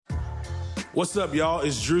What's up, y'all?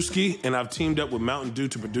 It's Drewski, and I've teamed up with Mountain Dew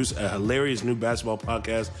to produce a hilarious new basketball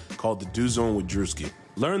podcast called The Dew Zone with Drewski.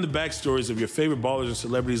 Learn the backstories of your favorite ballers and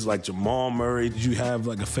celebrities like Jamal Murray. Did you have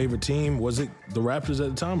like a favorite team? Was it the Raptors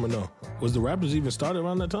at the time or no? Was the Raptors even started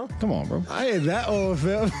around that time? Come on, bro. I ain't that old,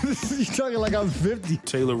 fam. You talking like I'm 50.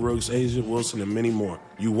 Taylor Rooks, Asia Wilson, and many more.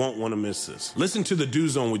 You won't want to miss this. Listen to The Dew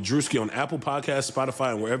Zone with Drewski on Apple Podcasts,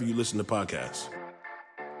 Spotify, and wherever you listen to podcasts.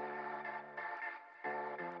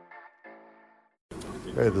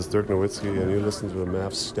 Hey, this is Dirk Nowitzki, and you're listening to the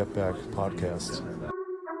Mavs Step Back podcast. I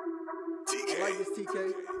like this,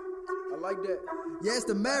 TK. I like that. Yeah, it's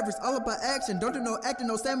the Mavericks, all about action. Don't do no acting,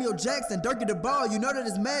 no Samuel Jackson. Dirk get the ball, you know that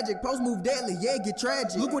it's magic. Post move deadly, yeah, get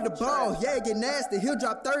tragic. Luke with the ball, yeah, get nasty. He'll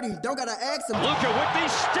drop 30, don't gotta ask him. Luka with the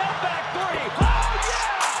step back three. Oh,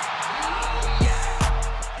 yeah!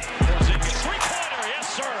 Porzingis three-pointer,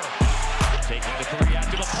 yes, sir. Taking the three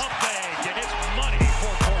after the pump fake, and it's money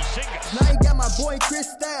for Porzingis. Now you got my boy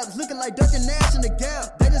Chris Stabs, looking like Duncan Nash in the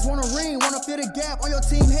gap. They just want a ring, want to fill the gap on your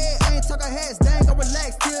team head. I ain't talking heads, dang, go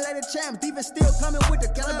relax, still at the champs. Defense still coming with the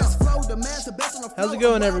best flow, the man's the best on the floor. How's it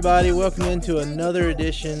going, everybody? Welcome into another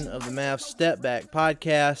edition of the Mavs Step Back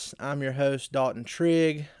podcast. I'm your host, Dalton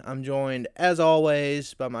Trigg. I'm joined, as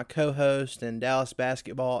always, by my co-host and Dallas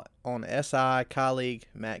basketball on SI colleague,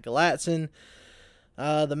 Matt Galatson.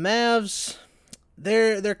 The Mavs,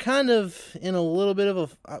 they're kind of in a little bit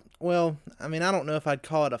of a, well, I mean, I don't know if I'd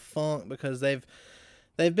call it a funk because they've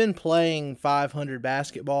been playing 500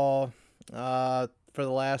 basketball for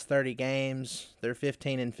the last 30 games. They're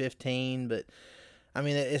 15-15, but I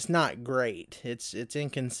mean, it's not great. It's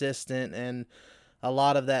inconsistent, and a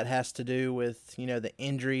lot of that has to do with, you know, the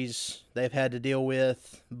injuries they've had to deal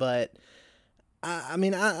with. But I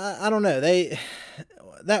mean, I don't know.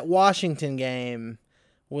 That Washington game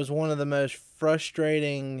was one of the most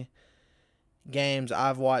frustrating games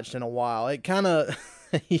I've watched in a while. It kind of,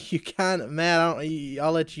 Matt,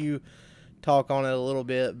 I'll let you talk on it a little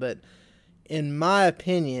bit, but in my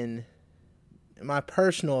opinion, my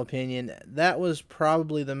personal opinion, that was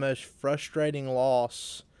probably the most frustrating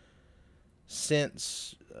loss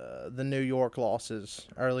since the New York losses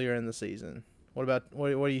earlier in the season. What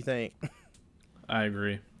do you think? I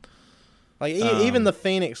agree. Like, even the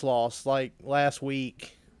Phoenix loss, like last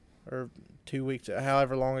week or 2 weeks,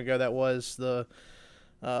 however long ago that was, where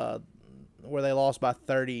they lost by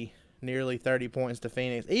nearly 30 points to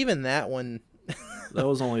Phoenix. Even that one, that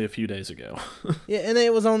was only a few days ago. Yeah, and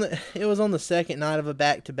it was on the second night of a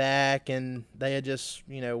back-to-back, and they had just,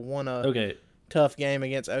 you know, won a tough game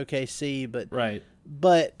against OKC, but right.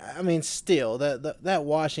 But I mean, still, that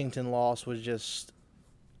Washington loss was just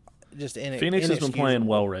Phoenix has been playing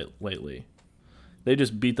well lately. They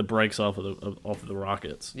just beat the brakes off of the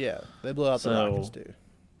Rockets. Yeah, they blew out the Rockets too.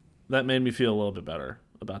 That made me feel a little bit better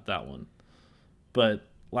about that one. But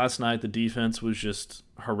last night the defense was just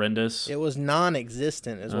horrendous. It was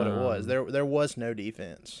non-existent, is what it was. There was no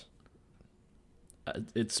defense.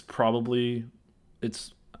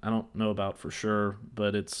 I don't know about for sure,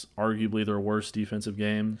 but it's arguably their worst defensive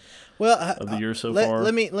game of the year so far.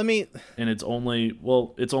 Let me. And it's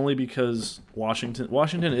only because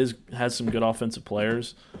Washington has some good offensive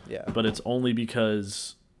players. Yeah. But it's only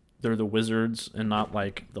because they're the Wizards and not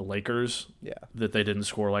like the Lakers. Yeah. That they didn't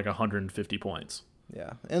score like 150 points.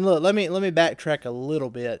 Yeah. And look, let me backtrack a little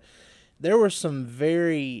bit. There were some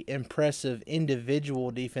very impressive individual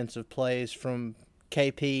defensive plays from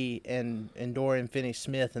KP and Dorian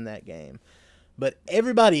Finney-Smith in that game. But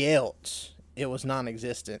everybody else, it was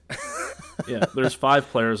non-existent. Yeah, there's 5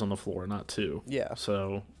 players on the floor, not 2. Yeah.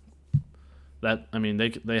 So that, I mean,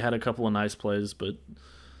 they had a couple of nice plays, but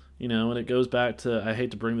you know, and it goes back to, I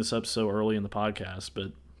hate to bring this up so early in the podcast,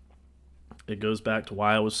 but it goes back to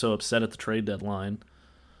why I was so upset at the trade deadline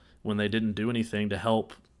when they didn't do anything to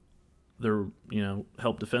help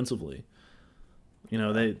defensively. You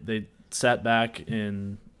know, they sat back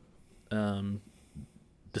and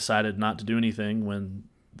decided not to do anything when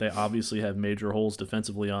they obviously have major holes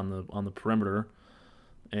defensively on the perimeter,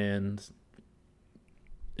 and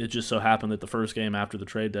it just so happened that the first game after the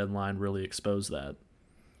trade deadline really exposed that.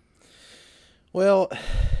 Well,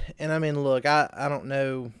 and I mean, look, I don't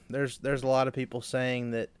know. There's a lot of people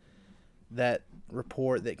saying that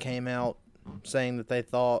report that came out saying that they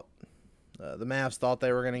thought the Mavs thought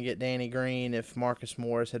they were going to get Danny Green if Marcus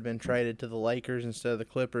Morris had been traded to the Lakers instead of the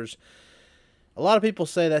Clippers. A lot of people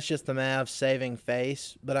say that's just the Mavs saving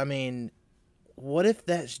face, but I mean, what if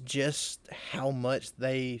that's just how much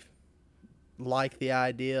they like the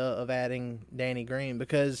idea of adding Danny Green?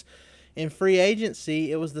 Because in free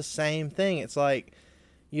agency, it was the same thing. It's like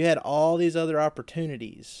you had all these other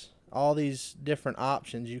opportunities all these different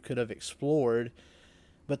options you could have explored,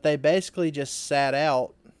 but they basically just sat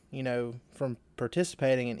out, from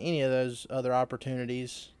participating in any of those other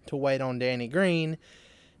opportunities to wait on Danny Green,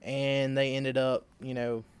 and they ended up,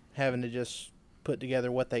 having to just put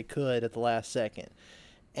together what they could at the last second.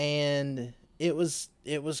 And it was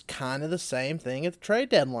kind of the same thing at the trade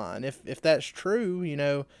deadline. If that's true,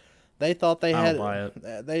 they thought they had. I'll buy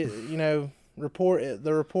it. The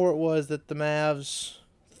report was that the Mavs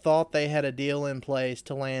thought they had a deal in place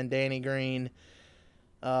to land Danny Green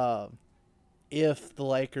if the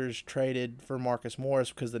Lakers traded for Marcus Morris,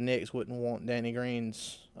 because the Knicks wouldn't want Danny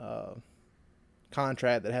Green's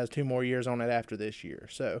contract that has 2 more years on it after this year.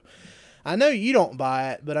 So I know you don't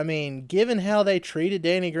buy it, but I mean, given how they treated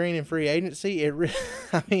Danny Green in free agency,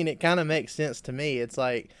 it kind of makes sense to me. It's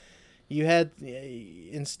like you had,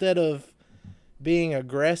 instead of being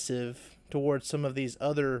aggressive towards some of these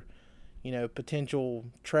other, potential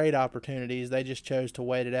trade opportunities, they just chose to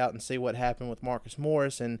wait it out and see what happened with Marcus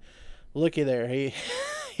Morris. And looky there,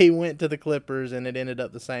 he went to the Clippers, and it ended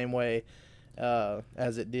up the same way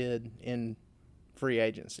as it did in free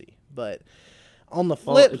agency. But on the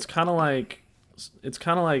flip, it's kind of like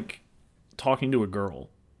talking to a girl.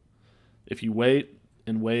 If you wait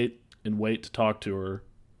and wait and wait to talk to her,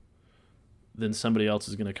 then somebody else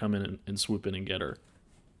is going to come in and swoop in and get her.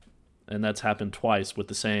 And that's happened twice with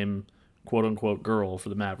the same quote-unquote girl for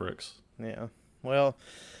the Mavericks. Yeah. Well,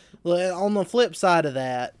 on the flip side of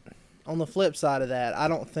that, I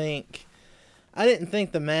didn't think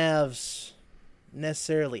the Mavs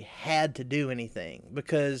necessarily had to do anything,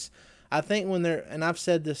 because I think when they're, and I've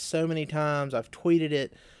said this so many times, I've tweeted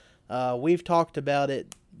it, we've talked about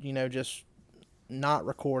it, just not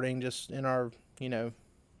recording, just in our,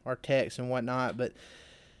 our texts and whatnot, but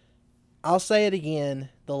I'll say it again,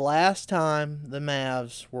 the last time the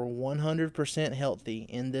Mavs were 100% healthy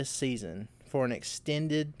in this season for an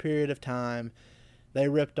extended period of time, they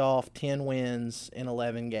ripped off 10 wins in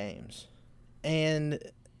 11 games. And,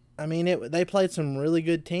 they played some really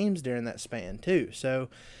good teams during that span, too. So,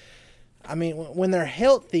 when they're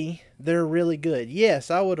healthy, they're really good.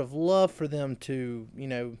 Yes, I would have loved for them to,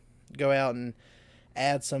 go out and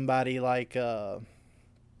add somebody like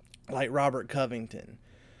Robert Covington,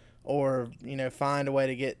 or, find a way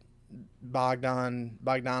to get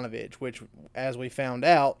Bogdanovich, which, as we found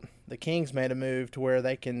out, the Kings made a move to where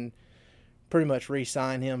they can pretty much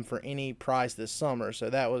re-sign him for any price this summer. So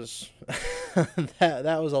that was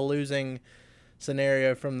that was a losing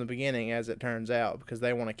scenario from the beginning, as it turns out, because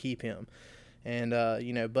they want to keep him. And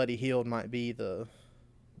Buddy Hield might be the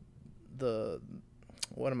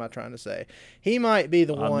what am I trying to say? He might be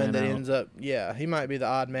the one that ends up, he might be the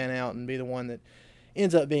odd man out and be the one that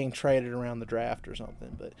ends up being traded around the draft or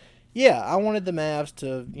something. But yeah, I wanted the Mavs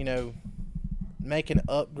to, make an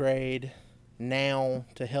upgrade now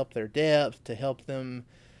to help their depth, to help them,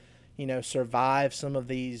 survive some of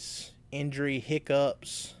these injury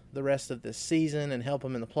hiccups the rest of this season and help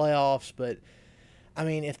them in the playoffs. But,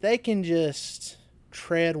 if they can just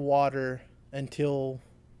tread water until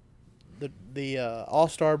the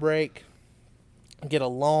All-Star break, get a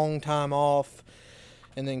long time off,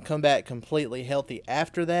 and then come back completely healthy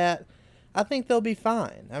after that, I think they'll be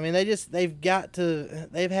fine.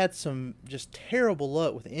 They've had some just terrible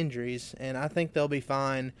luck with injuries, and I think they'll be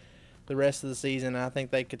fine the rest of the season. I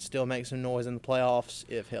think they could still make some noise in the playoffs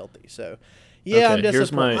if healthy. So, yeah, okay, I'm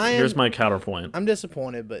disappointed. Here's my counterpoint. I'm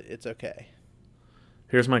disappointed, but it's okay.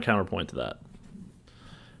 Here's my counterpoint to that.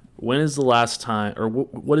 When is the last time, or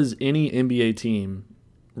what is any NBA team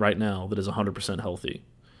right now that is 100% healthy?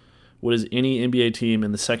 What is any NBA team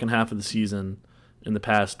in the second half of the season in the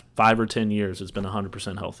past 5 or 10 years that's been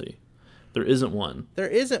 100% healthy? There isn't one. There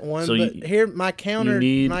isn't one, so but here my counter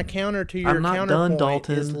to your counterpoint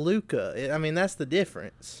is Luka. That's the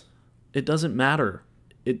difference. It doesn't matter.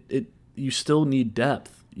 You still need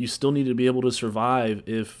depth. You still need to be able to survive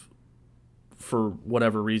if, for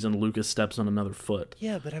whatever reason, Luka steps on another foot.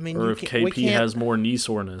 Yeah, but or if KP has more knee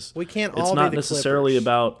soreness. We can't all It's not necessarily Clippers.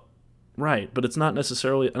 about right, but it's not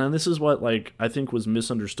necessarily, and this is what I think was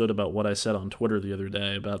misunderstood about what I said on Twitter the other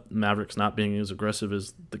day about Mavericks not being as aggressive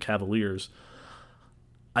as the Cavaliers.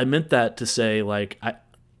 I meant that to say I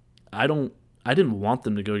didn't want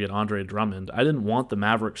them to go get Andre Drummond. I didn't want the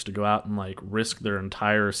Mavericks to go out and risk their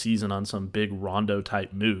entire season on some big Rondo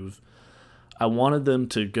type move. I wanted them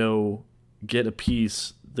to go get a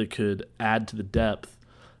piece that could add to the depth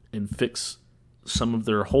and fix some of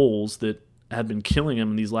their holes that had been killing them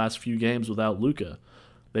in these last few games without Luka.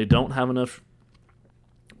 They don't have enough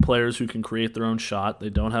players who can create their own shot. They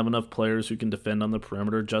don't have enough players who can defend on the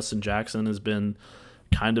perimeter. Justin Jackson has been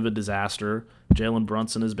kind of a disaster. Jalen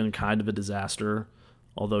Brunson has been kind of a disaster,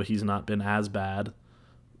 although he's not been as bad.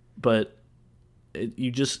 But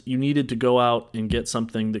you needed to go out and get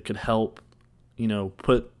something that could help,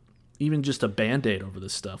 put even just a Band-Aid over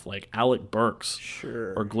this stuff, like Alec Burks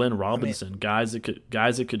or Glenn Robinson, guys that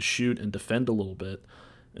could shoot and defend a little bit,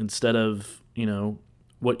 instead of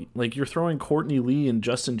you're throwing Courtney Lee and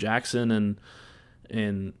Justin Jackson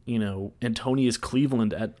and Antonius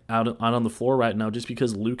Cleveland out on the floor right now just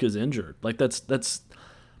because Luka's injured. Like that's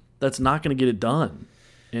not going to get it done.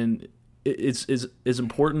 And it's as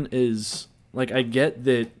important as, like, I get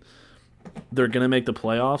that they're going to make the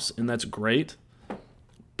playoffs and that's great,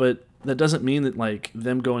 but that doesn't mean that, like,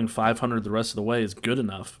 them going 500 the rest of the way is good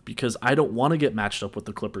enough, because I don't want to get matched up with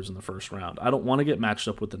the Clippers in the first round. I don't want to get matched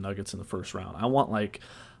up with the Nuggets in the first round. I want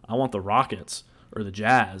the Rockets or the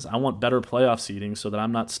Jazz. I want better playoff seeding so that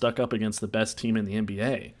I'm not stuck up against the best team in the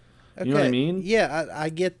NBA. You know what I mean? Yeah, I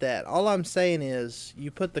get that. All I'm saying is, you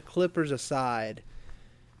put the Clippers aside,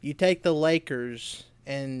 you take the Lakers,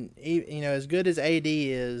 and as good as AD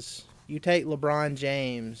is, you take LeBron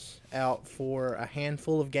James out for a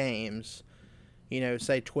handful of games,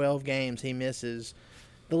 say 12 games he misses,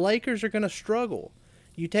 the Lakers are going to struggle.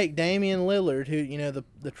 You take Damian Lillard, who,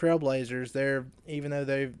 the Trailblazers, even though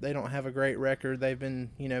they don't have a great record, they've been,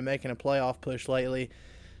 making a playoff push lately.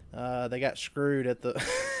 They got screwed at the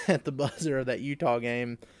at the buzzer of that Utah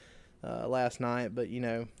game last night, but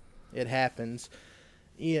it happens.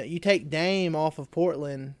 You take Dame off of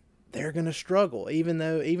Portland, they're going to struggle, even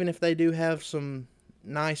if they do have some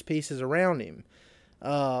nice pieces around him.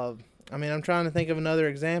 I'm trying to think of another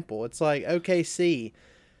example. It's like OKC.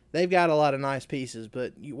 They've got a lot of nice pieces,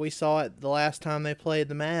 but we saw it the last time they played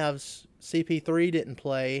the Mavs. CP3 didn't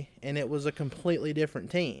play, and it was a completely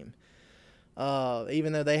different team,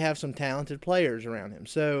 even though they have some talented players around him.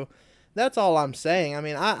 So that's all I'm saying.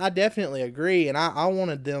 I definitely agree, and I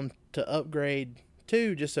wanted them to upgrade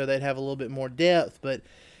too, just so they'd have a little bit more depth, but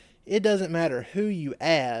it doesn't matter who you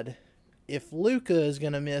add. If Luka is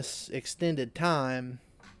going to miss extended time,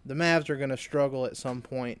 the Mavs are going to struggle at some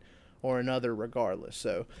point or another regardless.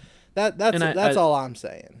 So that's all I'm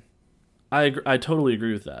saying. I totally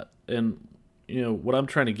agree with that. And what I'm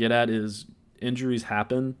trying to get at is, injuries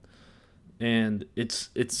happen, and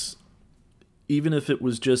it's even if it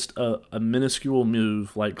was just a minuscule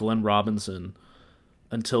move like Glenn Robinson,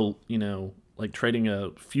 until like trading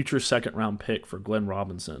a future second round pick for Glenn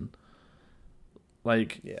Robinson.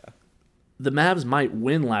 The Mavs might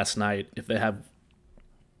win last night if they have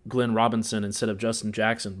Glenn Robinson instead of Justin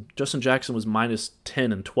Jackson. Justin Jackson was minus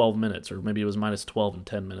 10 in 12 minutes, or maybe it was minus 12 in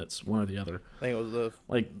 10 minutes, one or the other. I think it was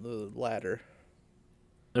the latter.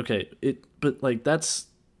 Okay, but that's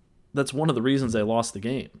one of the reasons they lost the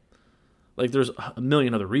game. Like, there's a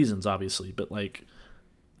million other reasons, obviously, but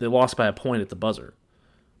they lost by a point at the buzzer.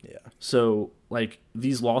 Yeah. So,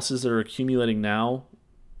 these losses that are accumulating now,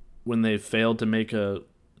 when they've failed to make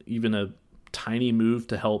even a tiny move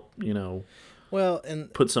to help,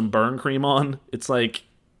 and put some burn cream on, it's that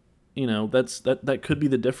could be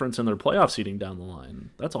the difference in their playoff seeding down the line.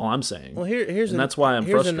 That's all I'm saying. Well, that's why I'm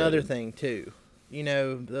frustrated. Here's another thing too.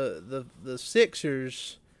 The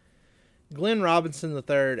Sixers, Glenn Robinson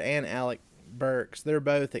III and Alec Burks, they're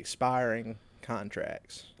both on expiring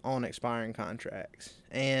contracts,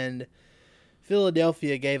 and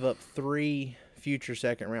Philadelphia gave up 3 future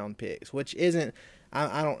second round picks, which isn't.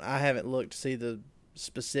 I haven't looked to see the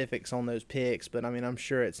specifics on those picks, but I'm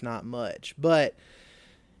sure it's not much. But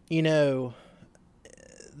they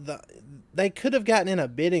could have gotten in a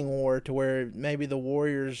bidding war to where maybe the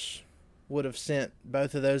Warriors would have sent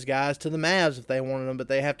both of those guys to the Mavs if they wanted them, but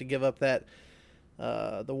they have to give up that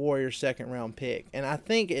the Warriors second round pick. And I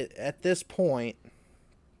think at this point,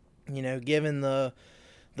 given the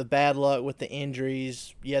bad luck with the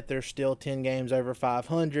injuries, yet they're still 10 games over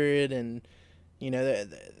 500, and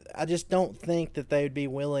I just don't think that they would be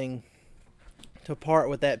willing to part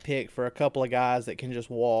with that pick for a couple of guys that can just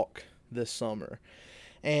walk this summer.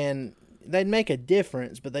 And they'd make a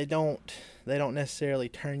difference, but they don't necessarily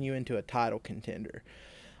turn you into a title contender.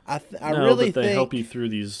 I really think they help you through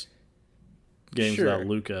these games without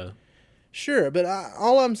Luka. Sure, but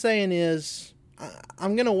all I'm saying is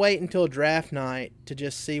I'm going to wait until draft night to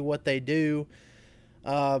just see what they do,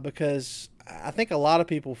 because I think a lot of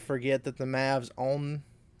people forget that the Mavs own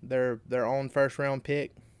their own first round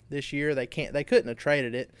pick this year. They couldn't have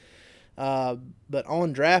traded it, but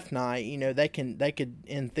on draft night, they could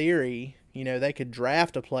in theory, they could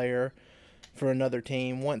draft a player for another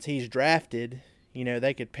team. Once he's drafted,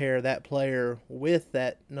 they could pair that player with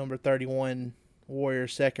that number 31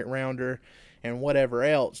 Warriors second rounder and whatever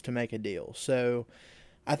else to make a deal. So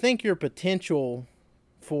I think your potential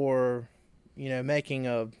for, making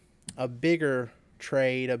a bigger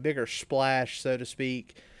trade, a bigger splash, so to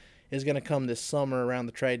speak, is going to come this summer around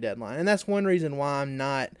the trade deadline. And that's one reason why I'm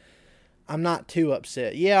not too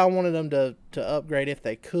upset. Yeah, I wanted them to upgrade if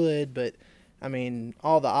they could, but I mean,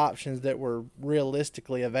 all the options that were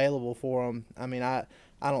realistically available for them, I mean, I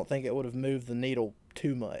don't think it would have moved the needle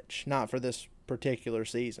too much, not for this particular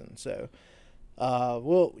season. So,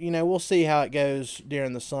 we'll see how it goes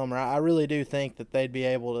during the summer. I really do think that they'd be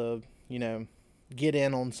able to, get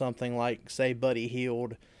in on something like, say, Buddy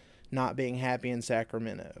Hield not being happy in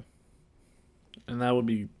Sacramento. And that would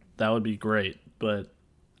be great, but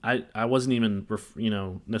I wasn't even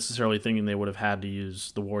necessarily thinking they would have had to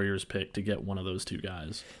use the Warriors pick to get one of those two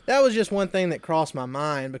guys. That was just one thing that crossed my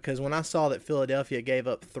mind, because when I saw that Philadelphia gave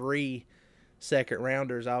up 3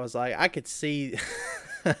 second-rounders, I was like, I could see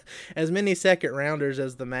as many second-rounders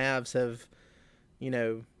as the Mavs have,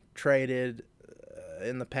 traded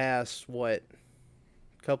in the past,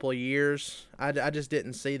 couple of years. I just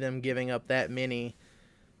didn't see them giving up that many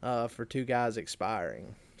for 2 guys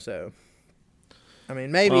expiring. So, I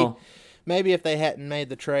mean, maybe if they hadn't made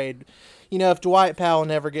the trade, if Dwight Powell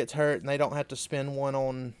never gets hurt and they don't have to spend one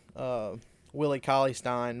on Willie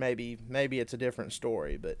Cauley-Stein, maybe it's a different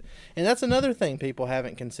story. And that's another thing people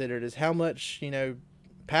haven't considered, is how much,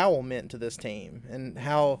 Powell meant to this team, and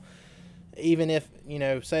how even if,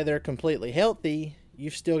 say they're completely healthy,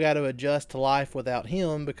 you've still got to adjust to life without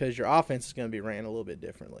him, because your offense is going to be ran a little bit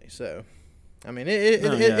differently. So, I mean,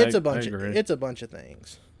 it's a bunch of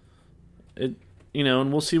things. And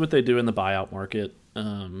we'll see what they do in the buyout market.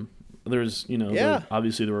 There's,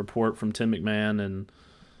 obviously the report from Tim McMahon, and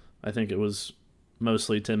I think it was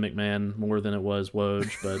mostly Tim McMahon more than it was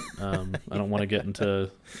Woj, but I don't want to get into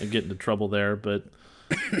trouble there. But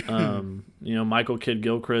Michael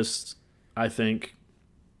Kidd-Gilchrist, I think,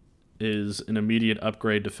 is an immediate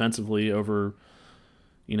upgrade defensively over,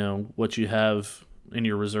 what you have in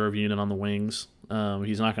your reserve unit on the wings.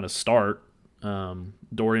 He's not going to start.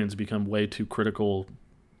 Dorian's become way too critical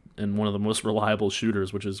and one of the most reliable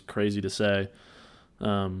shooters, which is crazy to say,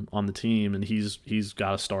 on the team, and he's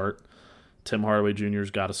got to start. Tim Hardaway Jr.'s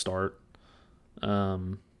got to start.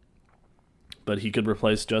 But he could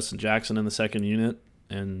replace Justin Jackson in the second unit,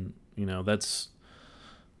 and that's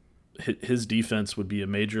his defense would be a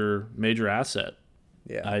major asset.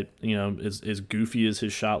 Yeah. As goofy as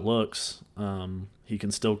his shot looks, he can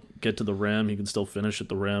still get to the rim. He can still finish at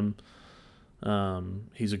the rim.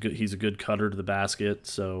 He's a good cutter to the basket.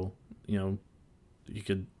 So, he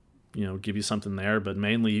could, give you something there, but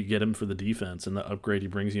mainly you get him for the defense and the upgrade he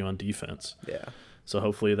brings you on defense. Yeah. So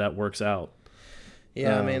hopefully that works out.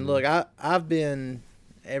 Yeah. I mean, look, I've been,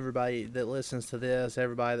 everybody that listens to this,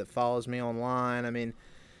 everybody that follows me online, I mean,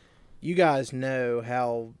 you guys know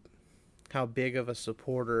how big of a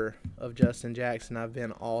supporter of Justin Jackson I've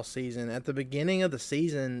been all season. At the beginning of the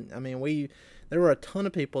season, I mean, there were a ton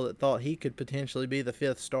of people that thought he could potentially be the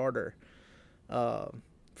 5th starter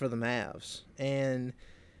for the Mavs, and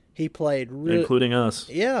he played including us.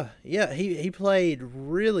 Yeah, he played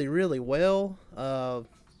really, really well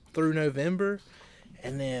through November,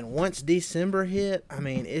 and then once December hit, I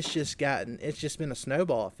mean, it's just been a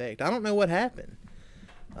snowball effect. I don't know what happened.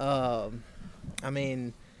 I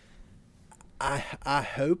mean, I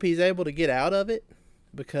hope he's able to get out of it,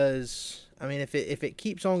 because I mean, if it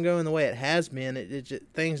keeps on going the way it has been,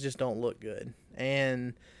 things just don't look good.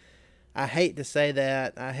 And I hate to say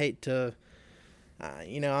that. I hate to,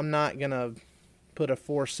 I'm not gonna put a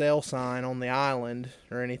for sale sign on the island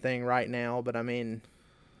or anything right now, but I mean,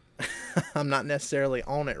 I'm not necessarily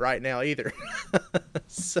on it right now either.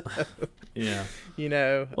 So, yeah,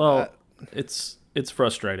 well, it's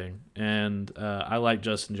frustrating, and I like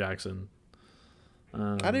Justin Jackson.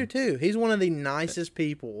 I do too. He's one of the nicest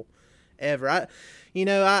people ever.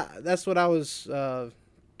 That's what I was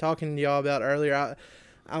talking to y'all about earlier.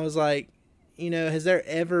 I was like, has there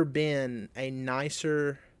ever been a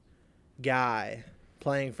nicer guy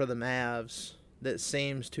playing for the Mavs that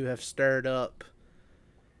seems to have stirred up,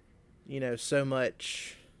 so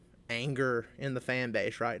much anger in the fan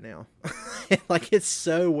base right now? Like, it's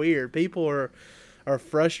so weird. People are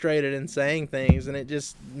frustrated and saying things,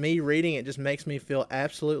 and me reading it just makes me feel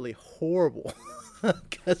absolutely horrible,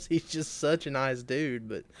 because he's just such a nice dude.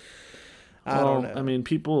 But I don't know. I mean,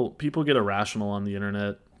 people get irrational on the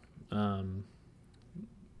internet.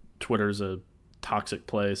 Twitter's a toxic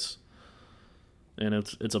place, and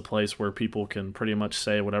it's a place where people can pretty much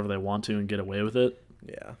say whatever they want to and get away with it.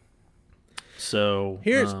 Yeah. So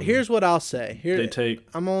here's what I'll say.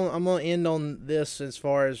 I'm gonna end on this as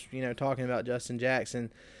far as talking about Justin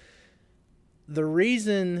Jackson. the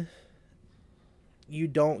reason you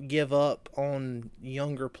don't give up on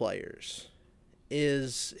younger players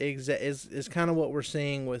is kind of what we're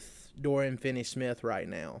seeing with Dorian Finney-Smith right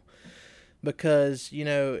now. Because,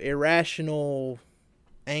 irrational,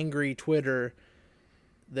 angry Twitter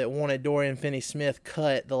that wanted Dorian Finney-Smith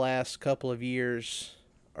cut the last couple of years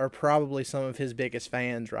are probably some of his biggest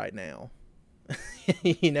fans right now.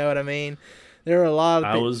 You know what I mean? There are a lot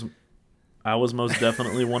of I was most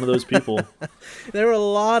definitely one of those people. There were a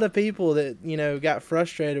lot of people that, got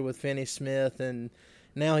frustrated with Finney-Smith, and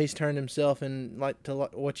now he's turned himself in,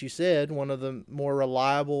 what you said, one of the more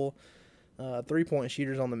reliable three-point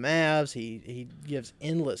shooters on the Mavs. He gives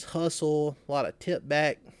endless hustle, a lot of tip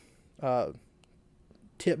back dunks.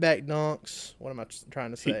 What am I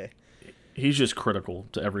trying to say? He's just critical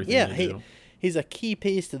to everything they do. He's a key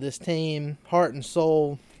piece to this team, heart and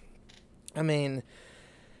soul. I mean,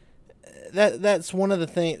 that's one of the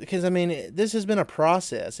things, because, this has been a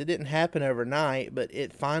process. It didn't happen overnight, but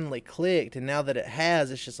it finally clicked, and now that it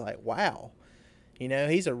has, it's just like, wow.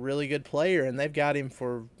 He's a really good player, and they've got him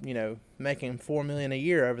for, making $4 million a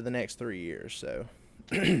year over the next 3 years. So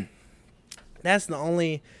that's the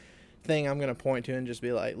only thing I'm going to point to and just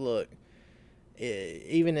be like, look,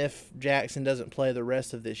 even if Jackson doesn't play the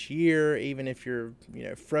rest of this year, even if you're,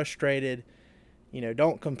 frustrated,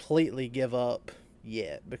 don't completely give up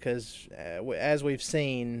yet, because as we've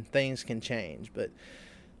seen, things can change. But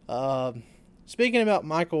speaking about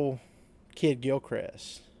Michael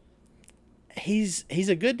Kidd-Gilchrist, he's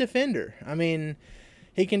a good defender.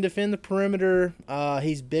 He can defend the perimeter.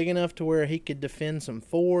 He's big enough to where he could defend some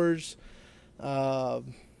fours.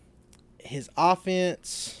 His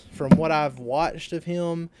offense, from what I've watched of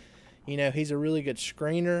him, he's a really good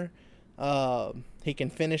screener. He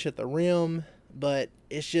can finish at the rim, but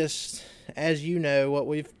it's just, as you know,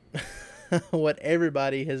 what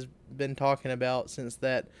everybody has been talking about since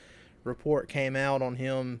that report came out on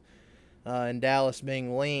him and Dallas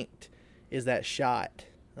being linked, is that shot.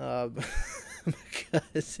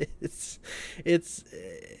 Because it's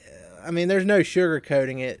there's no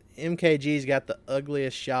sugarcoating it. MKG's got the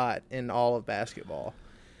ugliest shot in all of basketball.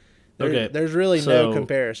 There's really no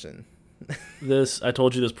comparison. I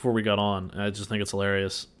told you this before we got on, and I just think it's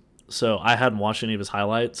hilarious. So I hadn't watched any of his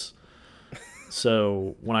highlights.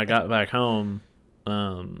 So when I got back home,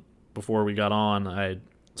 before we got on, I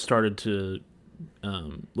started to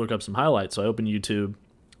look up some highlights. So I opened YouTube,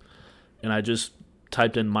 and I just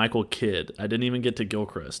typed in Michael Kidd. I didn't even get to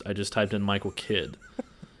Gilchrist. I just typed in Michael Kidd.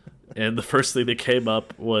 And the first thing that came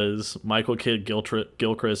up was Michael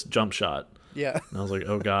Kidd-Gilchrist jump shot. Yeah. And I was like,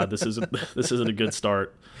 oh God, this isn't a good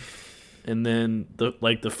start. And then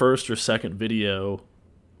the first or second video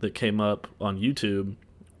that came up on YouTube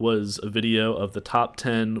was a video of the top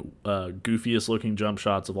 10 goofiest looking jump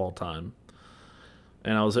shots of all time.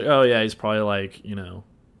 And I was like, oh yeah, he's probably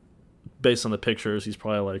based on the pictures, he's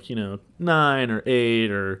probably 9 or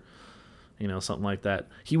 8 or something like that.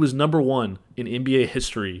 He was number 1 in NBA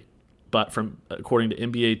history, but according to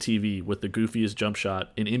NBA TV, with the goofiest jump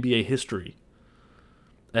shot in NBA history,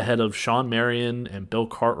 ahead of Sean Marion and Bill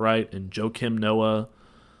Cartwright and Joakim Noah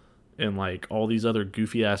and all these other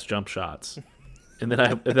goofy ass jump shots. And then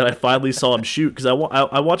I finally saw him shoot, because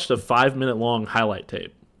I watched a 5-minute long highlight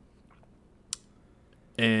tape,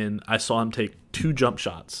 and I saw him take 2 jump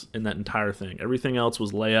shots in that entire thing. Everything else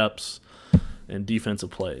was layups and defensive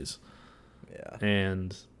plays. Yeah.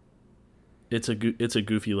 And it's a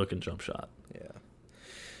goofy looking jump shot. Yeah.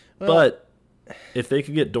 Well, but if they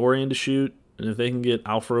could get Dorian to shoot, and if they can get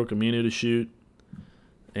Al-Farouq Aminu to shoot,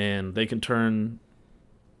 and they can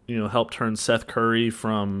help turn Seth Curry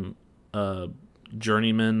from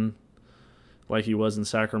journeyman like he was in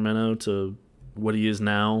Sacramento to what he is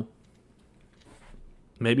now,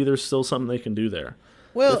 maybe there's still something they can do there.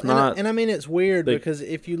 Well, if not, it's weird because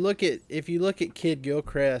if you look at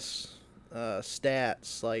Kidd-Gilchrist's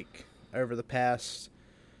stats over the past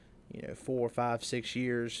 4, 5, 6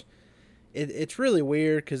 years, it's really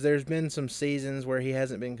weird because there's been some seasons where he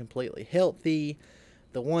hasn't been completely healthy.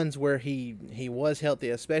 The ones where he was healthy,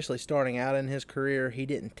 especially starting out in his career, he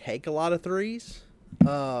didn't take a lot of threes.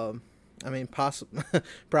 Possibly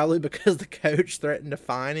probably because the coach threatened to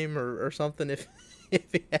fine him or something if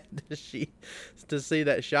he had to see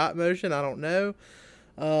that shot motion. I don't know.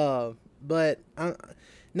 But I'm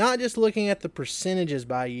not just looking at the percentages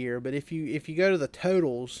by year, but if you go to the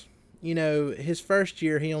totals, his first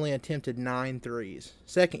year he only attempted 9 threes.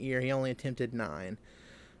 Second year he only attempted 9.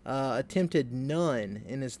 Attempted none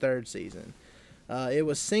in his third season. It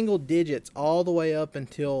was single digits all the way up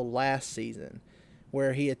until last season,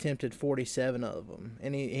 where he attempted 47 of them,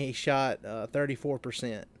 and he shot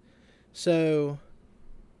 34%. So,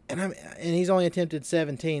 and he's only attempted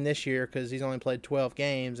 17 this year because he's only played 12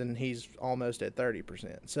 games and he's almost at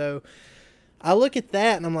 30%. So I look at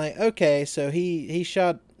that and I'm like, okay, so he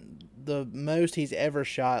shot the most he's ever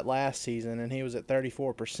shot last season and he was at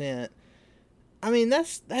 34%. I mean,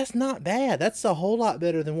 that's not bad. That's a whole lot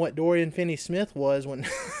better than what Dorian Finney-Smith was when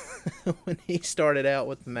when he started out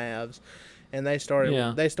with the Mavs, and they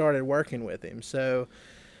started working with him. So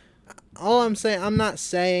all I'm saying, I'm not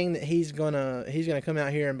saying that he's gonna come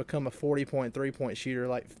out here and become a 40-point 3-point shooter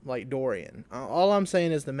like Dorian. All I'm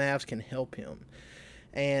saying is the Mavs can help him,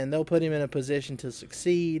 and they'll put him in a position to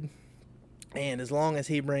succeed. And as long as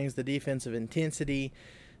he brings the defensive intensity,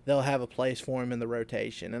 they'll have a place for him in the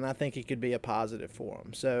rotation, and I think it could be a positive for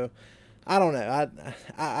him. So, I don't know.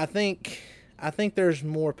 I think there's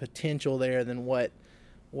more potential there than what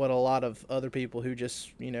a lot of other people who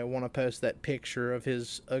just want to post that picture of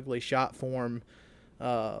his ugly shot form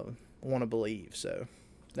want to believe. So,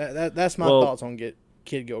 that's my thoughts on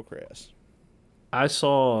Kid Gilchrist.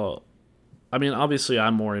 Obviously,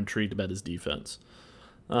 I'm more intrigued about his defense.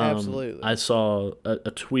 Absolutely. I saw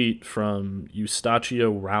a tweet from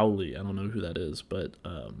Eustachio Rowley. I don't know who that is, but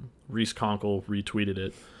Reese Conkle retweeted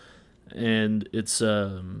it. And it's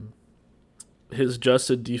his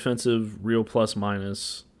adjusted defensive real plus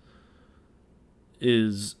minus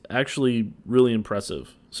is actually really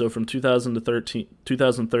impressive. So from 2013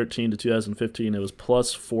 to 2015, it was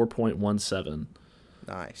plus 4.17.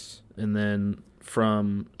 Nice. And then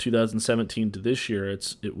from 2017 to this year,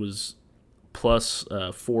 it was plus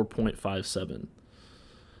 4.57.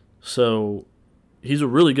 So he's a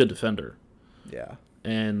really good defender. Yeah.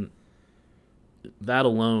 And that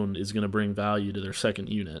alone is going to bring value to their second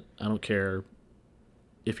unit. I don't care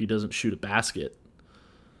if he doesn't shoot a basket.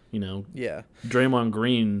 Yeah. Draymond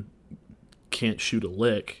Green can't shoot a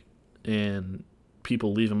lick, and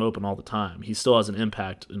people leave him open all the time. He still has an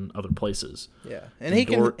impact in other places. Yeah. And he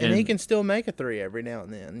can still make a three every now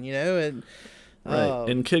and then, and right.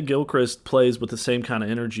 And Kid Gilchrist plays with the same kind of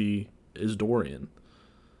energy as Dorian.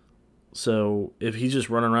 So if he's just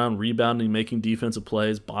running around rebounding, making defensive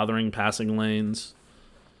plays, bothering passing lanes,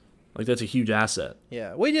 that's a huge asset.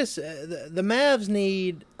 Yeah, we just the Mavs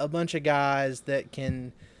need a bunch of guys that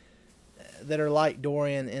are like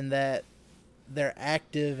Dorian in that they're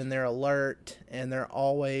active and they're alert and they're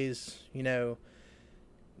always,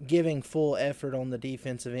 giving full effort on the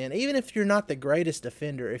defensive end. Even if you're not the greatest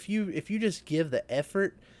defender, if you just give the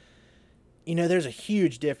effort, there's a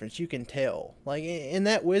huge difference. You can tell. Like in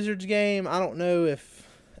that Wizards game, I don't know if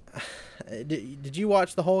did you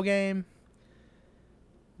watch the whole game?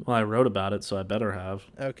 Well, I wrote about it, so I better have.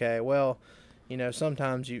 Okay, well,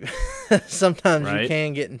 sometimes you sometimes right? You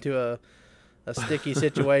can get into a sticky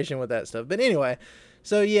situation with that stuff. But anyway,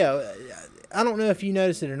 so yeah, I don't know if you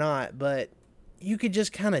noticed it or not, but you could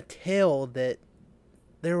just kind of tell that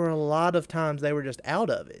there were a lot of times they were just out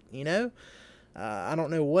of it, I don't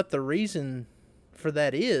know what the reason for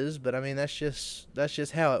that is, but I mean, that's just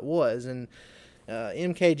how it was. And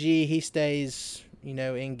MKG, he stays,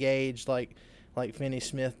 engaged like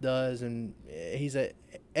Finney-Smith does, and he's a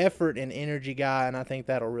effort and energy guy, and I think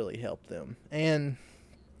that'll really help them. And,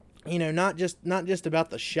 not just about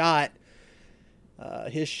the shot,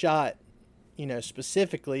 his shot,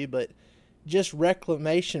 specifically, but just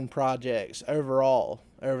reclamation projects overall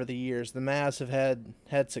over the years. The Mavs have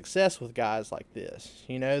had success with guys like this.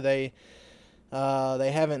 They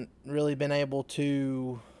haven't really been able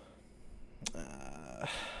to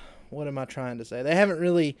what am I trying to say? They haven't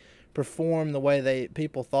really performed the way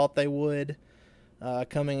people thought they would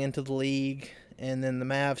coming into the league, and then the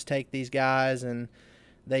Mavs take these guys and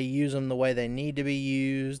they use them the way they need to be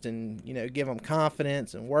used, and give them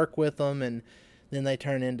confidence and work with them, and then they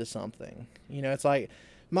turn into something. It's like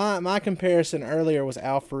my comparison earlier was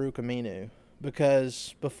Al-Farouq Aminu,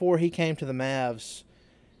 because before he came to the Mavs,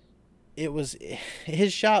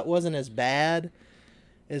 his shot wasn't as bad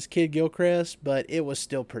as Kid Gilchrist, but it was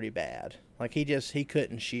still pretty bad. Like he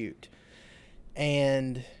couldn't shoot,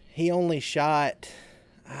 and he only shot.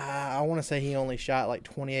 I want to say he only shot like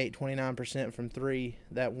 28-29% from three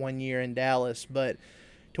that 1 year in Dallas, but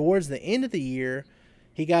towards the end of the year,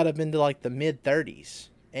 he got up into like the mid-30s.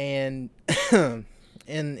 And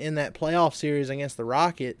in that playoff series against the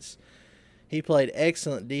Rockets, he played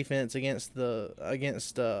excellent defense against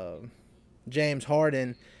James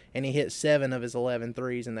Harden, and he hit 7 of his 11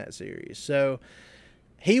 threes in that series. So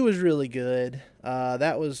he was really good.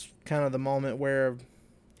 That was kind of the moment where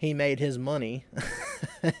he made his money.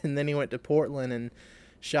 And then he went to Portland and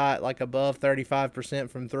shot like above 35%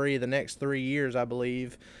 from three the next 3 years, I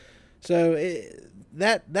believe. So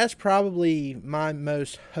that's probably my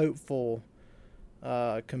most hopeful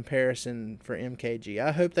comparison for MKG.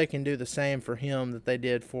 I hope they can do the same for him that they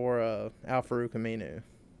did for Al-Farouq Aminu.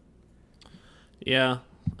 Yeah,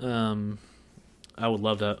 I would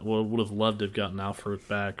love that. Well, would have loved to have gotten Al-Farouq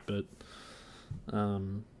back, but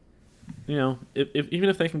you know, if even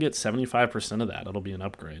if they can get 75% of that, it'll be an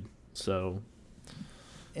upgrade. So,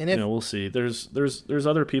 and you know, we'll see. There's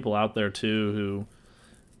other people out there too who,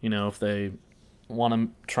 you know, if they want to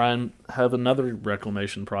try and have another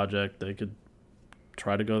reclamation project, they could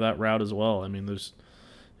try to go that route as well. I mean, there's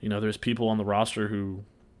people on the roster who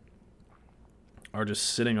are just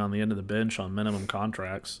sitting on the end of the bench on minimum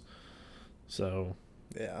contracts. So,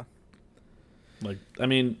 yeah. Like, I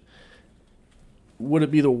mean, would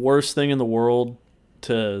it be the worst thing in the world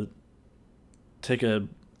to take a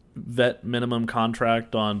vet minimum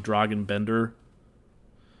contract on Dragan Bender?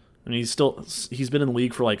 I mean, he's been in the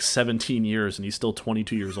league for like 17 years and he's still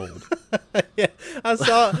 22 years old. Yeah, I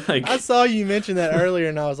saw you mention that earlier,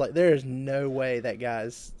 and I was like, there is no way that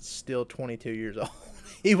guy's still 22 years old.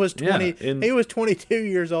 He was 20. Yeah, he was 22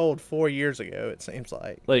 years old 4 years ago. It seems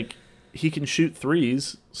like. Like, he can shoot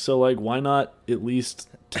threes, so like, why not at least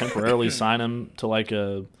temporarily sign him to like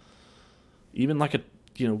even like a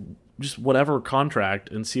just whatever contract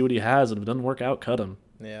and see what he has, and if it doesn't work out, cut him.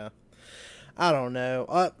 Yeah, I don't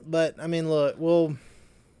know, but I mean, look, we'll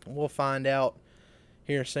find out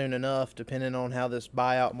here soon enough, depending on how this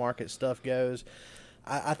buyout market stuff goes.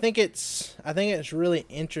 I think it's really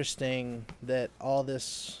interesting that all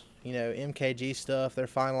this, MKG stuff, they're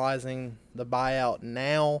finalizing the buyout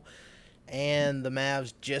now, and the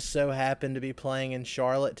Mavs just so happen to be playing in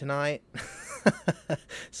Charlotte tonight.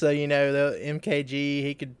 So, the MKG,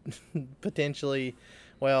 he could potentially,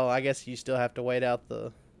 well, I guess you still have to wait out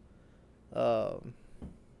the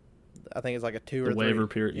I think it's like a 2 or 3 waiver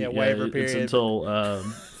period. Yeah, waiver period. It's until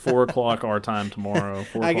 4 o'clock our time tomorrow,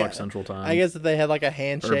 4 o'clock Central Time. I guess if they had like a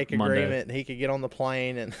handshake Monday agreement, he could get on the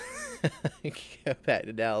plane and go back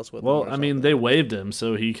to Dallas with him. Well, I mean, they waived him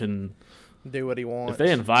so he can do what he wants. If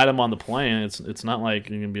they invite him on the plane, it's not like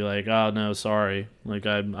you can be like, oh no, sorry, like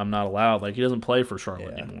I'm not allowed. Like, he doesn't play for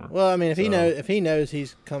Charlotte anymore. Well, I mean, if he knows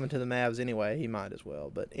he's coming to the Mavs anyway, he might as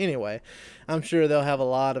well. But anyway, I'm sure they'll have a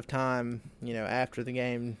lot of time, after the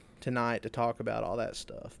game tonight to talk about all that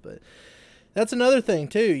stuff. But that's another thing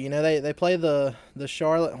too. They play the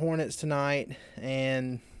Charlotte Hornets tonight,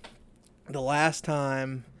 and the last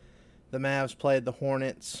time the Mavs played the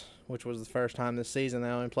Hornets, which was the first time this season, they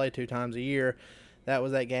only play 2 times a year. That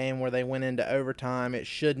was that game where they went into overtime. It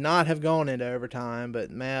should not have gone into overtime,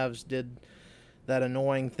 but Mavs did that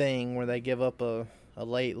annoying thing where they give up a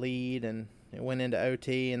late lead, and it went into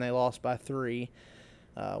OT, and they lost by 3,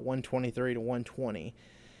 123 to 120.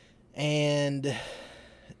 And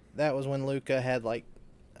that was when Luka had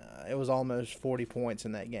it was almost 40 points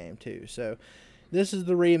in that game too. So this is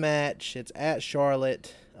the rematch. It's at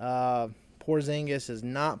Charlotte. Porzingis is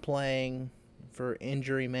not playing for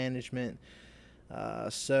injury management.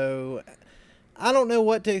 So I don't know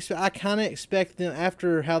what to expect. I kind of expect them,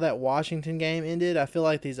 after how that Washington game ended, I feel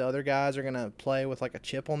like these other guys are going to play with like a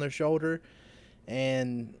chip on their shoulder.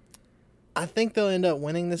 And I think they'll end up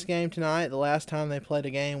winning this game tonight. The last time they played a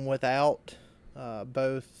game without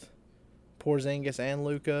both Porzingis and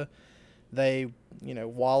Luka, they,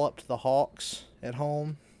 walloped the Hawks at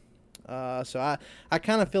home. So I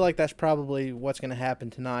kind of feel like that's probably what's going to happen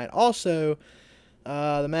tonight. Also,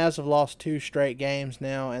 the Mavs have lost 2 straight games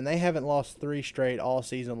now, and they haven't lost 3 straight all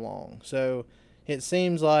season long. So it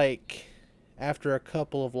seems like after a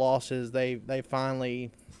couple of losses, they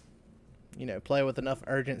finally, play with enough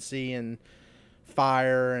urgency and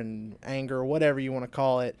fire and anger, whatever you want to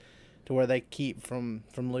call it, to where they keep from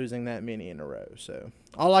losing that many in a row. So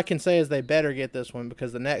all I can say is they better get this one,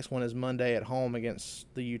 because the next one is Monday at home against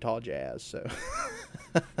the Utah Jazz. So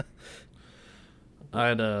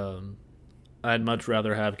I'd much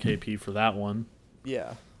rather have KP for that one.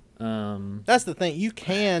 Yeah. That's the thing. You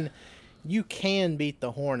can beat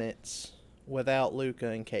the Hornets without Luka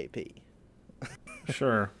and KP.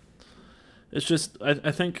 Sure. It's just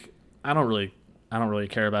I think I don't really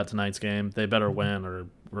care about tonight's game. They better win, or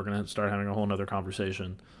we're gonna start having a whole nother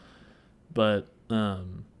conversation. But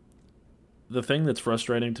the thing that's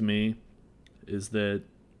frustrating to me is that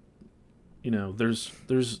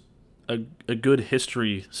there's a good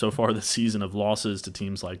history so far this season of losses to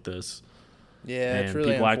teams like this. Yeah, and it's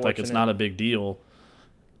really people act like it's not a big deal,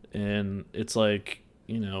 and it's like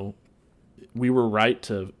we were right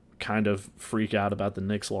to kind of freak out about the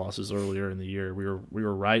Knicks losses earlier in the year. We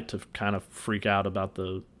were right to kind of freak out about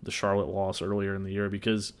the Charlotte loss earlier in the year,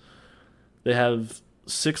 because they have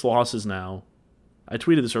 6 losses now. I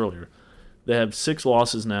tweeted this earlier. They have 6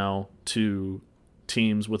 losses now to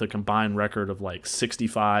teams with a combined record of like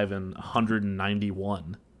 65 and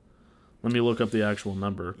 191. Let me look up the actual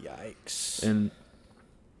number. Yikes. And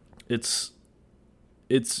it's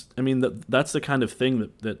I mean, that's the kind of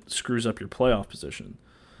thing that screws up your playoff position.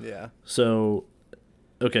 Yeah. So,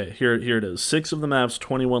 okay, here it is. 6 of the Mavs'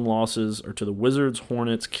 21 losses are to the Wizards,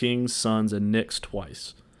 Hornets, Kings, Suns, and Knicks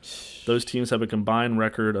twice. Those teams have a combined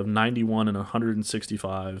record of 91 and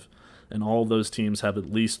 165, and all of those teams have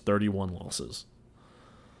at least 31 losses.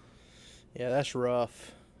 Yeah, that's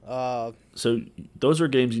rough. So those are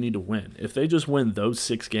games you need to win. If they just win those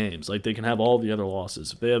 6 games, like they can have all the other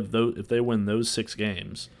losses. If they win those 6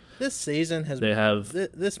 games, this season has they have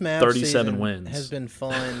this Mavs 37 season wins. Has been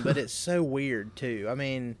fun, but it's so weird too. I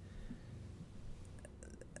mean,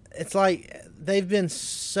 it's like they've been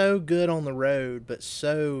so good on the road, but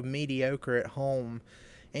so mediocre at home,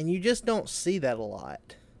 and you just don't see that a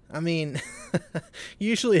lot. I mean,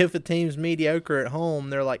 usually if a team's mediocre at home,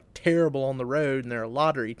 they're like terrible on the road and they're a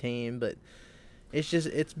lottery team, but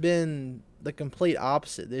it's been the complete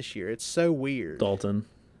opposite this year. It's so weird. Dalton.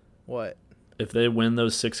 What? If they win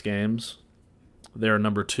those 6 games, they're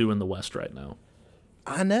number 2 in the West right now.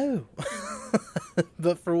 I know.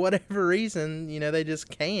 But for whatever reason, they just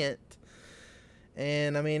can't.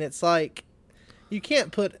 And, I mean, it's like you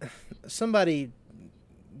can't put – somebody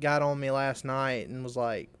got on me last night and was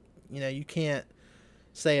like, you can't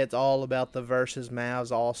say it's all about the versus Mavs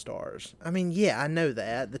All-Stars. I mean, yeah, I know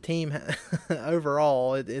that. The team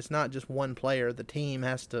overall, it's not just one player. The team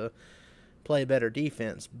has to play better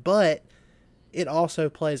defense. But it also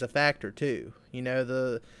plays a factor, too.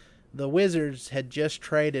 The Wizards had just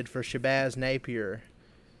traded for Shabazz Napier,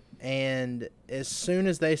 and as soon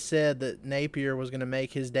as they said that Napier was going to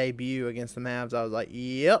make his debut against the Mavs, I was like,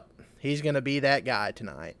 yep, he's going to be that guy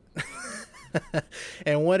tonight.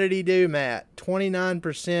 And what did he do, Matt?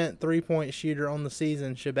 29% three-point shooter on the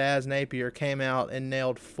season. Shabazz Napier came out and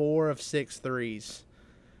nailed 4 of 6 threes,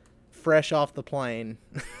 fresh off the plane.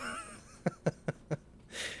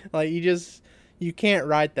 Like, you can't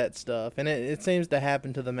write that stuff. And it seems to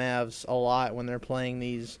happen to the Mavs a lot when they're playing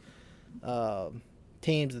these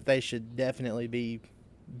teams that they should definitely be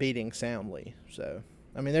beating soundly. So,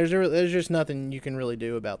 I mean, there's just nothing you can really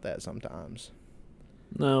do about that sometimes.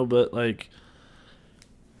 No, but like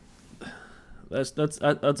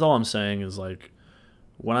that's all I'm saying is like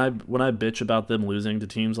when I bitch about them losing to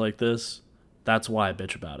teams like this, that's why I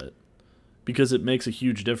bitch about it. Because it makes a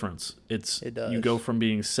huge difference. It does. You go from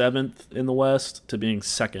being 7th in the West to being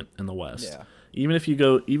 2nd in the West. Yeah. Even if you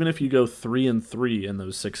go 3-3 in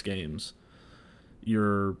those 6 games,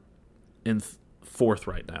 you're in 4th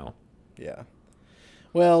right now. Yeah.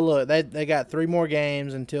 Well, look, they got 3 more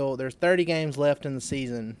games until there's 30 games left in the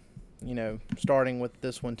season, starting with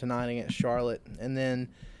this one tonight against Charlotte. And then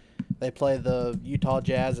they play the Utah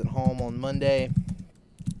Jazz at home on Monday.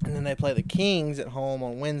 And then they play the Kings at home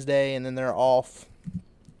on Wednesday. And then they're off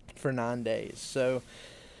for 9 days. So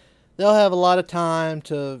they'll have a lot of time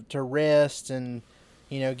to rest and,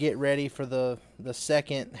 get ready for the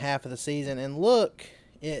second half of the season. And look,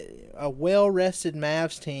 a well-rested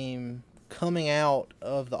Mavs team coming out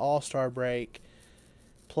of the All-Star break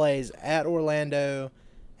plays at Orlando,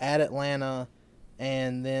 at Atlanta,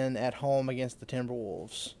 and then at home against the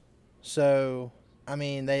Timberwolves. So, I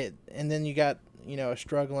mean, then you got, a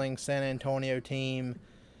struggling San Antonio team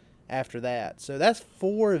after that. So that's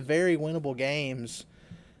 4 very winnable games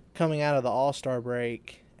coming out of the All-Star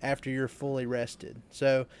break after you're fully rested.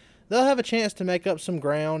 So they'll have a chance to make up some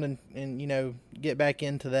ground and get back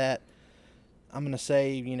into that, I'm going to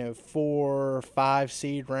say, 4 or 5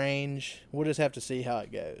 seed range. We'll just have to see how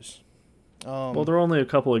it goes. Well, they're only a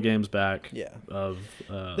couple of games back. Yeah. Of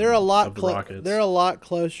they're a lot of the Rockets. They're a lot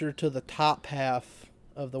closer to the top half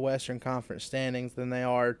of the Western Conference standings than they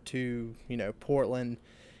are to, Portland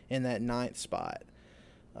in that 9th spot.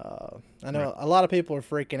 I know a lot of people are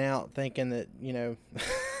freaking out thinking that, the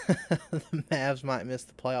Mavs might miss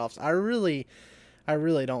the playoffs. I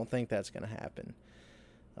really don't think that's going to happen.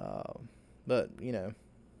 But,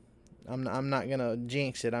 I'm not going to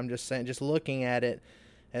jinx it. I'm just saying, just looking at it,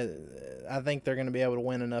 I think they're going to be able to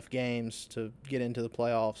win enough games to get into the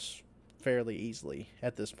playoffs fairly easily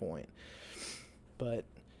at this point. But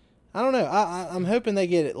I don't know. I'm hoping they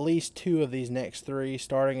get at least 2 of these next 3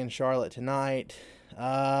 starting in Charlotte tonight.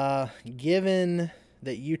 Given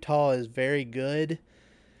that Utah is very good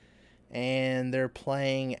and they're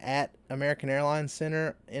playing at American Airlines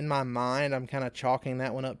Center, in my mind, I'm kind of chalking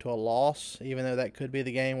that one up to a loss, even though that could be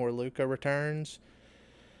the game where Luka returns.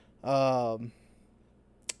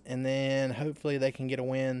 And then hopefully they can get a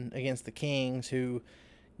win against the Kings, who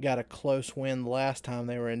got a close win the last time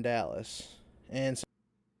they were in Dallas. And so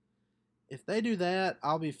if they do that,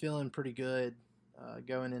 I'll be feeling pretty good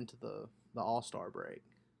going into the All-Star break.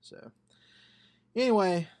 So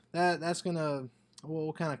anyway, that's going to,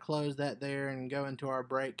 we'll kind of close that there and go into our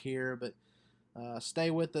break here. But stay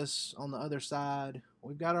with us on the other side.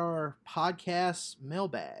 We've got our podcast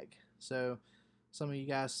mailbag. So some of you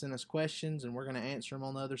guys sent us questions, and we're going to answer them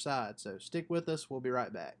on the other side. So stick with us. We'll be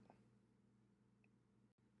right back.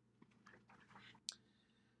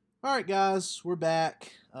 All right, guys, we're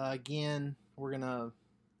back. Again, we're going to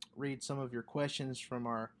read some of your questions from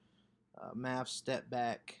our Mavs Step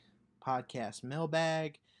Back podcast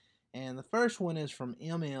mailbag. And the first one is from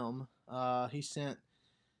MM. He sent,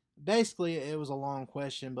 basically, it was a long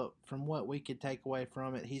question, but from what we could take away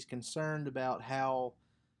from it, he's concerned about how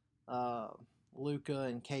Luka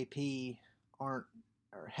and KP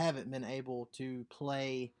haven't been able to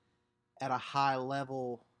play at a high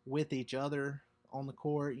level with each other on the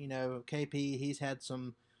court. You know, KP, he's had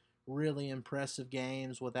some really impressive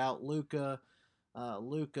games without Luka.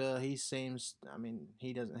 Luka, he seems, I mean,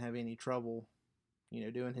 he doesn't have any trouble, you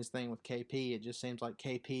know, doing his thing with KP. It just seems like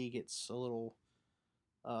KP gets a little,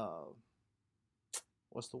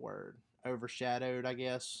 what's the word? Overshadowed, I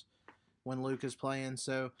guess, when Luka's playing.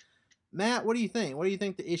 So, Matt, what do you think? What do you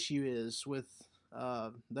think the issue is with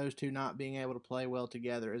those two not being able to play well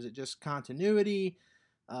together? Is it just continuity?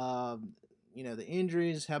 You know, the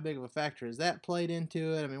injuries, how big of a factor has that played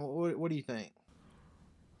into it? I mean, what do you think?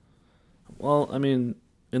 Well, I mean,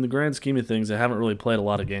 in the grand scheme of things, they haven't really played a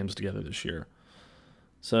lot of games together this year.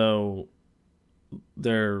 So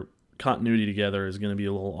their continuity together is going to be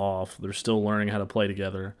a little off. They're still learning how to play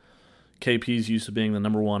together. KP's used to being the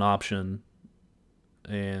number one option,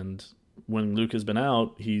 and when Luka's been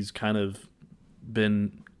out, he's kind of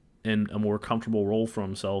been in a more comfortable role for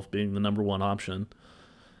himself, being the number one option.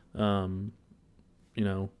 You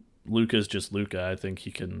know, Luka's just Luka. I think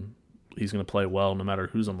he's going to play well no matter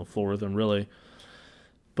who's on the floor with him, really.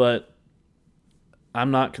 But I'm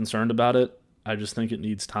not concerned about it. I just think it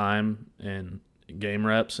needs time and game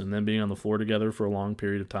reps and then being on the floor together for a long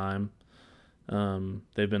period of time.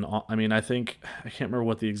 They've been, I mean, I think, I can't remember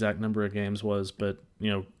what the exact number of games was, but, you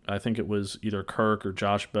know, I think it was either Kirk or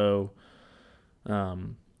Josh Bowe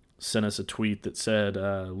sent us a tweet that said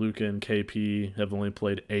Luka and KP have only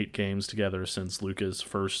played 8 games together since Luka's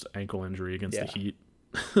first ankle injury against the Heat.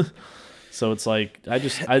 So it's like, they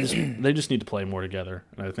just need to play more together.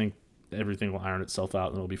 And I think everything will iron itself out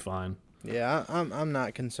and it'll be fine. Yeah, I'm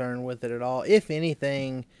not concerned with it at all. If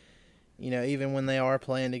anything, you know, even when they are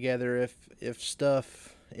playing together,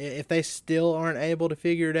 if they still aren't able to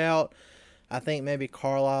figure it out, I think maybe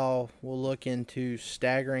Carlisle will look into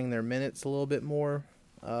staggering their minutes a little bit more.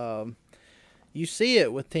 You see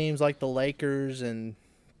it with teams like the Lakers and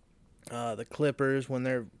the Clippers when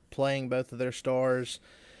they're playing both of their stars.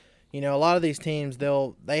 You know, a lot of these teams,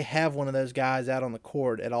 they have one of those guys out on the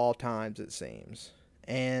court at all times, it seems.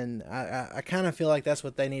 And I kind of feel like that's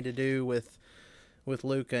what they need to do with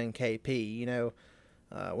Luka and KP. You know,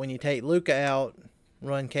 when you take Luka out,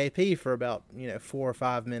 run KP for about, 4 or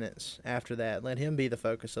 5 minutes after that. Let him be the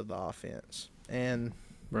focus of the offense. And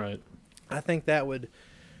right, I think that would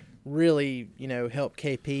really, help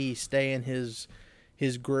KP stay in his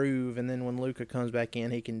groove. And then when Luka comes back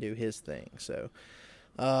in, he can do his thing. So,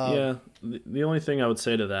 yeah, the only thing I would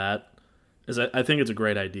say to that is I think it's a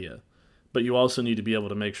great idea. But you also need to be able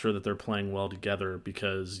to make sure that they're playing well together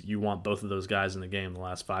because you want both of those guys in the game the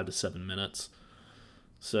last 5 to 7 minutes.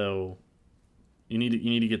 So you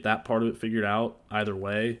need to get that part of it figured out either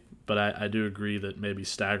way. But I do agree that maybe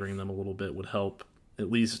staggering them a little bit would help, at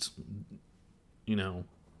least,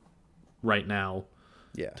 right now,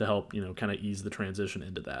 to help, kind of ease the transition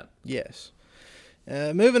into that. Yes.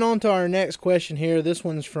 Moving on to our next question here. This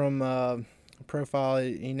one's from a profile.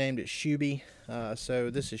 He named it Shuby. So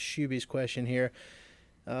this is Shuby's question here.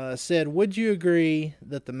 Said, would you agree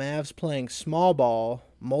that the Mavs playing small ball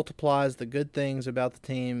multiplies the good things about the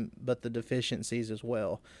team, but the deficiencies as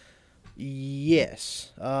well?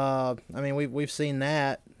 Yes. I mean, we've seen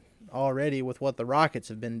that already with what the Rockets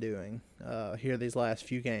have been doing here these last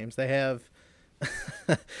few games. They have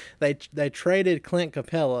they traded Clint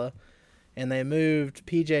Capella and they moved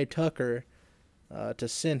PJ Tucker to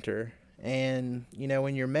center. And,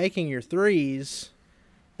 when you're making your threes,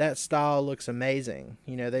 that style looks amazing.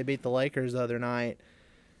 They beat the Lakers the other night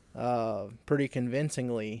pretty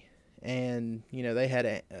convincingly. And, they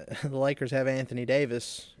had the Lakers have Anthony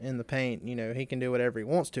Davis in the paint. He can do whatever he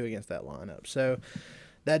wants to against that lineup. So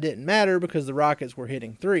that didn't matter because the Rockets were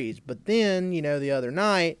hitting threes. But then, you know, the other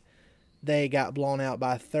night, they got blown out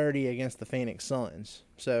by 30 against the Phoenix Suns.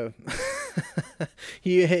 So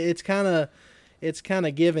it's kind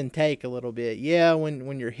of give and take a little bit. Yeah,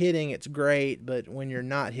 when you're hitting, it's great, but when you're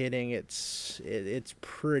not hitting, it's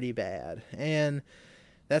pretty bad. And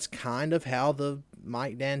that's kind of how the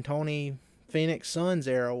Mike D'Antoni Phoenix Suns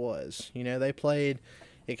era was. You know, they played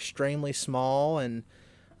extremely small, and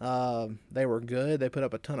they were good. They put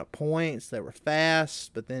up a ton of points. They were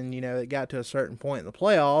fast, but then, you know, it got to a certain point in the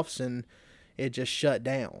playoffs, and it just shut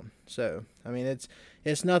down. So, I mean,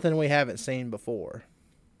 it's nothing we haven't seen before.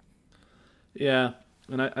 Yeah,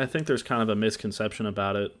 and I think there's kind of a misconception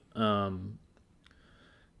about it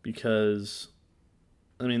because,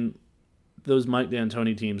 I mean, those Mike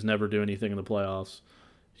D'Antoni teams never do anything in the playoffs.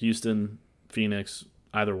 Houston, Phoenix,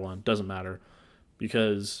 either one, doesn't matter,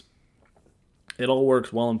 because it all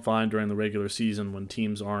works well and fine during the regular season when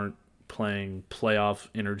teams aren't playing playoff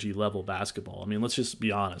energy level basketball. I mean, let's just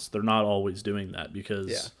be honest. They're not always doing that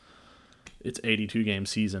because it's 82 game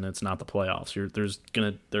season. It's not the playoffs.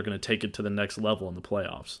 They're gonna take it to the next level in the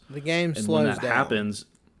playoffs. The game slows down. When that down. happens,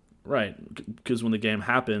 right? Because when the game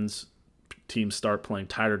happens, teams start playing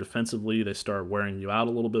tighter defensively. They start wearing you out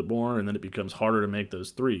a little bit more, and then it becomes harder to make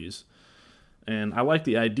those threes. And I like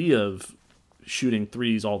the idea of shooting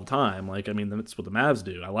threes all the time. Like, I mean, that's what the Mavs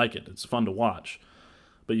do. I like it. It's fun to watch.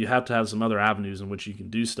 But you have to have some other avenues in which you can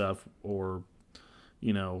do stuff, or,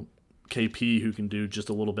 you know, KP who can do just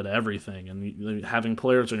a little bit of everything. And having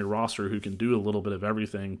players on your roster who can do a little bit of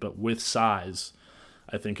everything, but with size,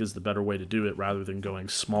 I think is the better way to do it rather than going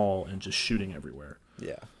small and just shooting everywhere.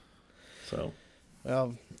 Yeah. So.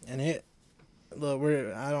 Well, and I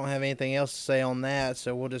don't have anything else to say on that,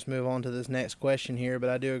 so we'll just move on to this next question here, but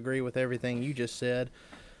I do agree with everything you just said.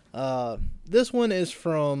 This one is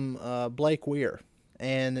from Blake Weir,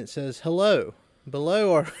 and it says, hello.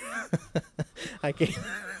 Below are I can't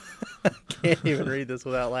even read this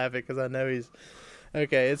without laughing because I know he's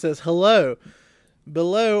okay. It says, hello.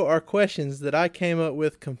 Below are questions that I came up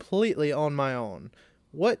with completely on my own.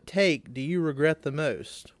 What take do you regret the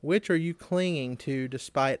most? Which are you clinging to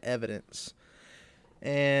despite evidence?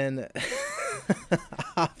 And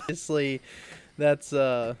obviously, that's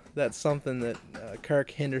something that Kirk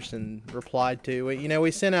Henderson replied to. You know, we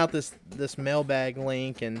sent out this mailbag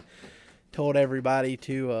link and told everybody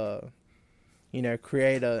to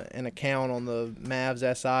create an account on the Mavs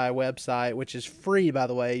SI website, which is free, by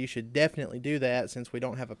the way. You should definitely do that since we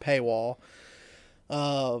don't have a paywall.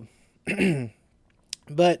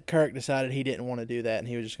 But Kirk decided he didn't want to do that, and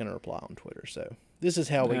he was just going to reply on Twitter. So this is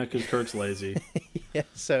how because Kirk's lazy. Yeah,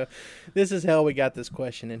 so this is how we got this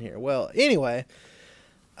question in here. Well, anyway,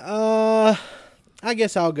 I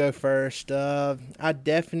guess I'll go first. I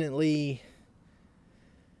definitely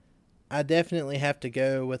have to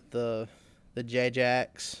go with the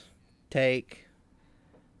J-Jax take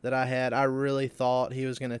that I had. I really thought he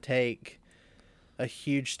was going to take a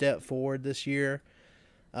huge step forward this year.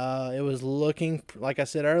 It was looking, like I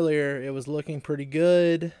said earlier, it was looking pretty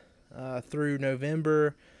good through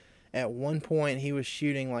November. At one point, he was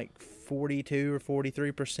shooting like 42 or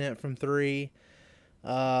 43% from three.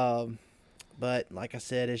 But like I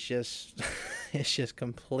said, it's just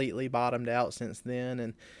completely bottomed out since then,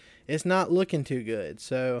 and it's not looking too good.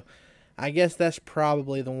 So I guess that's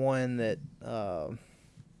probably the one that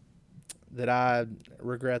I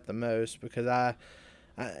regret the most, because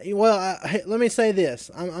let me say this.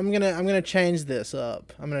 I'm gonna change this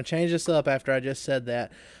up. I'm gonna change this up after I just said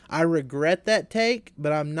that. I regret that take,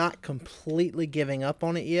 but I'm not completely giving up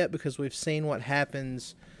on it yet, because we've seen what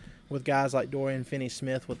happens with guys like Dorian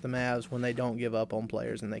Finney-Smith with the Mavs when they don't give up on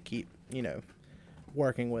players and they keep,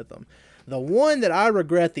 working with them. The one that I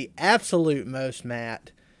regret the absolute most,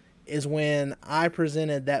 Matt, is when I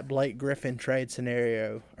presented that Blake Griffin trade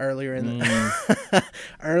scenario earlier in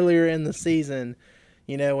the season.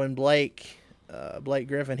 When Blake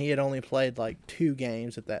Griffin, he had only played like 2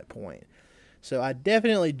 games at that point. So I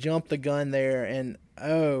definitely jumped the gun there, and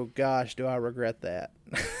oh gosh, do I regret that.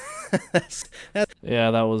 That's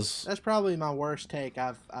probably my worst take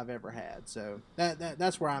I've ever had. So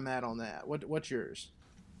that's where I'm at on that. What's yours?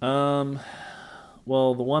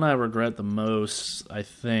 Well, the one I regret the most, I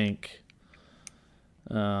think,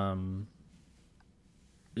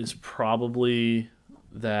 is probably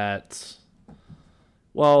that.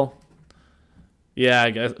 Well, yeah,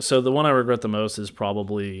 I guess so. The one I regret the most is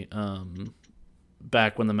probably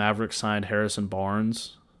back when the Mavericks signed Harrison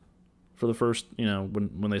Barnes for the first,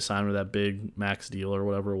 when they signed with that big max deal or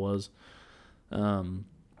whatever it was.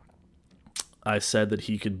 I said that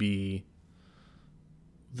he could be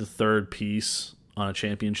the third piece on a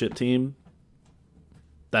championship team.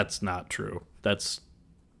 That's not true. That's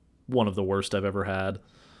one of the worst I've ever had.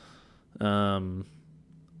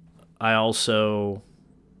 I also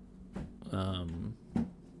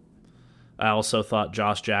thought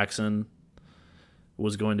Josh Jackson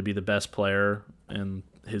was going to be the best player in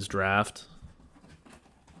his draft,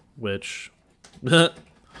 which that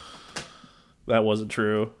wasn't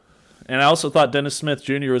true. And I also thought Dennis Smith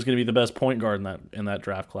Jr. was going to be the best point guard in that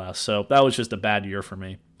draft class. So that was just a bad year for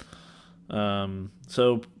me.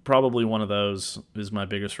 So probably one of those is my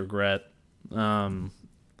biggest regret. I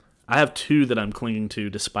have two that I'm clinging to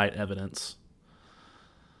despite evidence.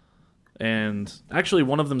 And actually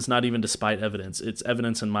one of them's not even despite evidence. It's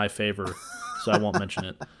evidence in my favor, so I won't mention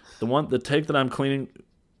it. The tape that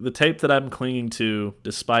I'm clinging to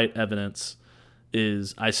despite evidence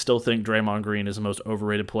is I still think Draymond Green is the most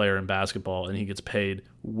overrated player in basketball, and he gets paid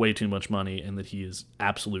way too much money, and that he is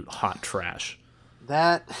absolute hot trash.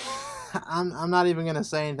 That I'm not even going to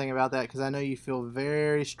say anything about that because I know you feel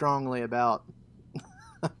very strongly about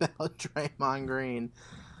Draymond Green.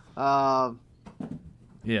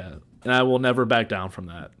 Yeah, and I will never back down from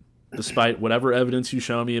that, despite whatever evidence you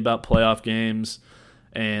show me about playoff games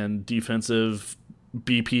and defensive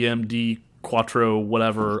BPMD Quattro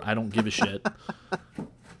whatever. I don't give a shit.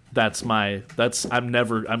 I'm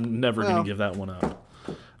never going to give that one up.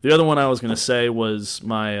 The other one I was going to say was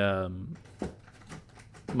my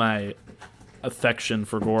my affection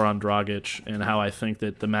for Goran Dragic and how I think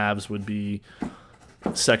that the Mavs would be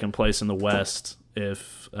second place in the West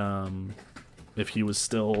if he was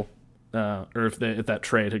still or if that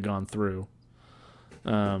trade had gone through.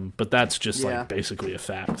 But that's just like basically a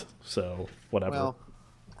fact. So whatever. Well,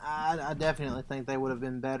 I definitely think they would have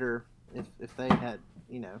been better if they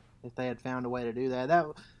had found a way to do that. That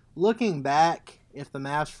looking back, if the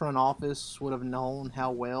Mavs front office would have known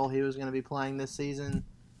how well he was going to be playing this season,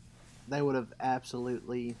 they would have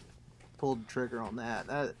absolutely pulled the trigger on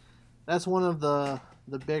that. That's one of the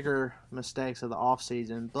bigger mistakes of the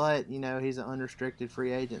offseason. But, he's an unrestricted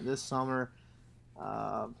free agent this summer.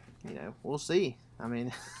 We'll see. I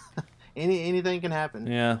mean, anything can happen.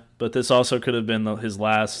 Yeah, but this also could have been his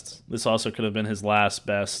last. This also could have been his last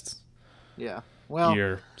best. Yeah. Well,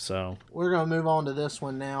 year. So we're gonna move on to this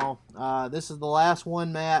one now. This is the last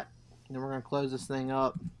one, Matt, and then we're gonna close this thing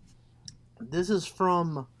up. This is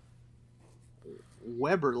from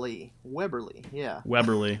Weberly, yeah.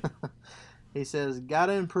 Weberly. He says,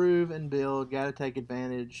 "Gotta improve and build. Gotta take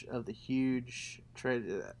advantage of the huge trade."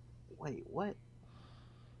 Wait, what?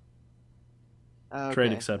 Okay,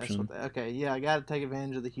 trade exception. I got to take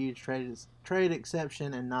advantage of the huge trade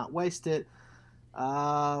exception and not waste it.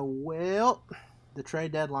 Well, the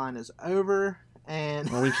trade deadline is over, and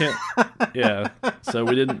well, we can't. Yeah, so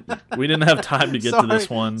we didn't have time to get to this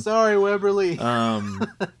one. Sorry, Weberly.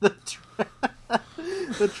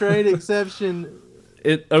 The trade exception.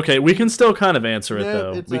 Okay, we can still kind of answer it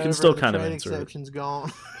though. We can still kind of answer it. The trade exception's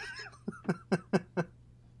gone.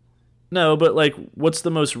 No, but like, what's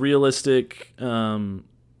the most realistic? What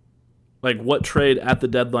trade at the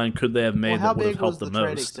deadline could they have made that would have helped the most? How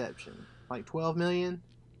big was the trade exception? Like $12 million?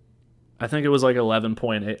 I think it was like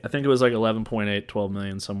 11.8. I think it was like 11.8, 12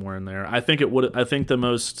 million, somewhere in there. I think it would. I think the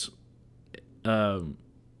most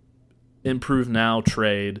improved now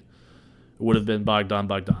trade would have been Bogdan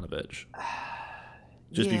Bogdanović.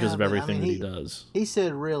 Just because of everything that he does. He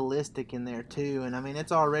said realistic in there, too. And,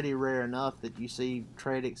 it's already rare enough that you see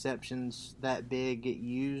trade exceptions that big get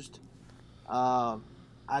used. I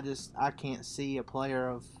can't see a player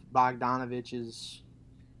of Bogdanović's,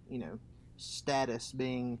 status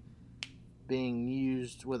being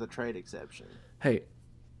used with a trade exception. Hey,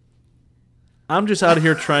 I'm just out of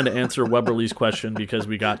here trying to answer Weberly's question because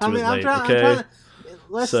we got to it late, okay?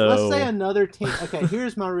 Let's say another team. Okay,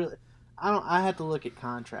 here's my real... I have to look at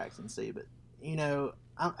contracts and see, but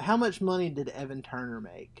how much money did Evan Turner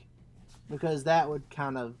make? Because that would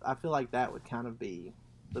I feel like that would kind of be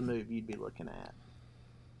the move you'd be looking at.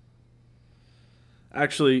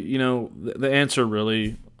 Actually, the answer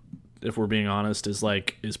really, if we're being honest, is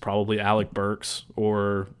probably Alec Burks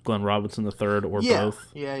or Glenn Robinson III or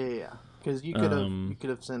both. Yeah. Because you could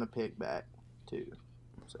have sent a pick back too.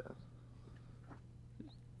 So.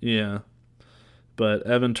 Yeah. But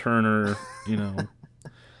Evan Turner, he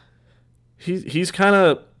kind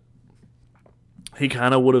of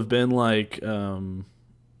would have been like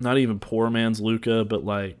not even poor man's Luka, but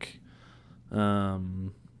like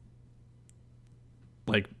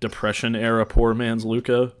Depression era poor man's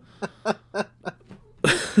Luka.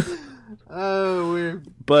 Oh, weird.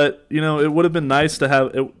 But it would have been nice to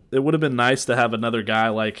have it would have been nice to have another guy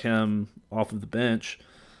like him off of the bench.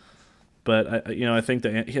 But I think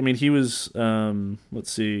that he was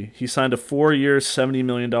let's see, he signed a 4-year, $70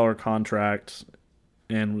 million contract,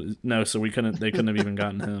 and so they couldn't have even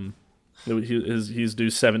gotten him. He's due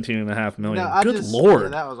 $17.5 million. Good Lord, yeah,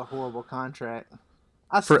 that was a horrible contract.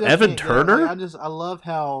 For Evan Turner? I love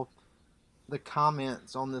how the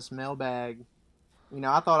comments on this mailbag.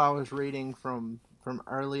 I thought I was reading from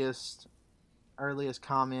earliest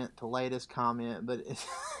comment to latest comment, but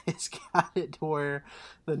it's got it to where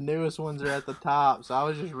the newest ones are at the top. So I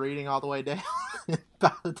was just reading all the way down.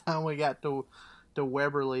 By the time we got to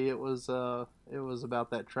Weberly, it was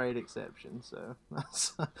about that trade exception. So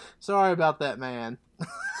sorry about that, man.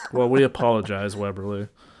 Well, we apologize, Weberly.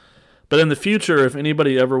 But in the future, if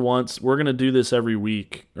anybody ever wants, we're going to do this every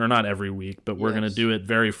week, or not every week, but we're going to do it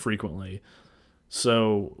very frequently.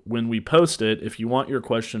 So when we post it, if you want your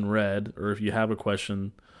question read, or if you have a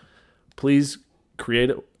question, please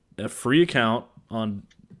create a free account on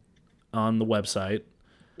the website,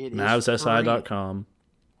 mavssi.com.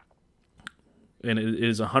 And it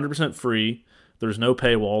is 100% free. There's no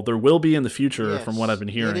paywall. There will be in the future, from what I've been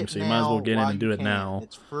hearing, so you might as well get in and do it now.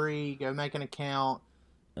 It's free. Go make an account.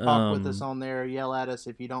 Talk with us on there. Yell at us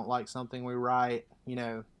if you don't like something we write.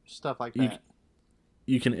 Stuff like that.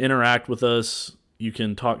 You can interact with us. You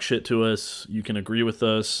can talk shit to us. You can agree with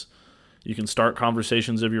us. You can start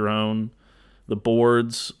conversations of your own. The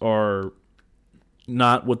boards are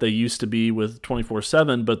not what they used to be with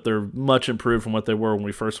 24/7, but they're much improved from what they were when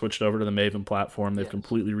we first switched over to the Maven platform. They've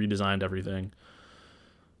completely redesigned everything.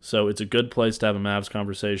 So it's a good place to have a Mavs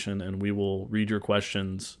conversation, and we will read your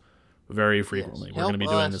questions very frequently. Yes. We're going to be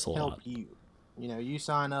doing this a lot. Help you. You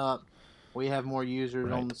sign up. We have more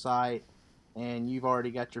users on the site, and you've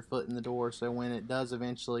already got your foot in the door. So when it does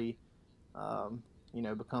eventually,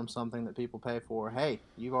 become something that people pay for, hey,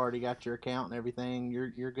 you've already got your account and everything.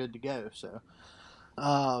 You're good to go. So,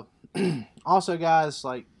 also, guys,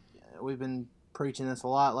 like we've been preaching this a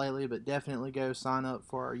lot lately, but definitely go sign up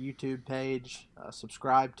for our YouTube page.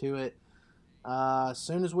 Subscribe to it. As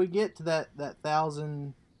soon as we get to that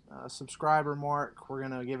 1,000 subscriber mark, we're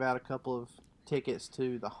going to give out a couple of tickets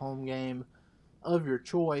to the home game of your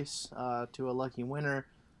choice to a lucky winner.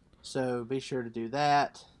 So be sure to do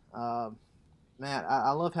that. Matt,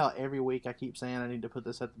 I love how every week I keep saying I need to put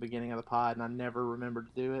this at the beginning of the pod, and I never remember to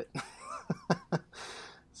do it.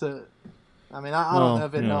 So, I don't know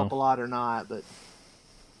if it helped a lot or not, but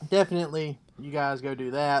definitely you guys go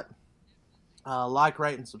do that. Like,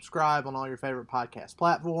 rate, and subscribe on all your favorite podcast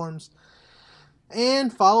platforms.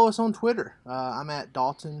 And follow us on Twitter. I'm at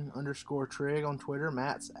Dalton_Trigg on Twitter.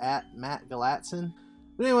 Matt's at Matt Galatson.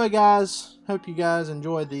 But anyway, guys, hope you guys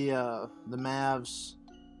enjoyed the Mavs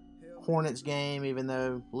Hornets game, even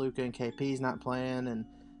though Luka and KP's not playing, and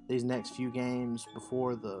these next few games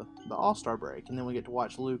before the All-Star break. And then we get to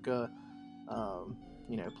watch Luka,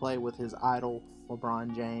 play with his idol,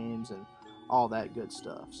 LeBron James, and all that good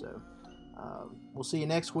stuff. So, we'll see you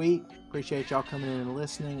next week. Appreciate y'all coming in and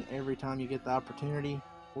listening every time you get the opportunity.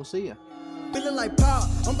 We'll see you. Feeling like pop,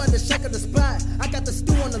 I'm about to shake up the spot. I got the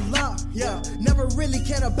stew on the lock, yeah. Never really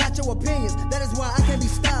cared about your opinions, that is why I can't be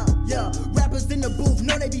stopped, yeah. Rappers in the booth,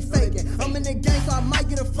 know they be faking. I'm in the game, so I might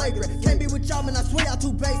get a flagrant. Can't be with y'all, man, I swear y'all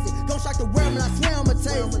too basic. Don't shock the world, man, I swear I'm a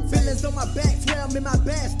taste. Feelings on my back, swear I'm in my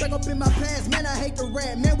bag. Stuck up in my past, man, I hate the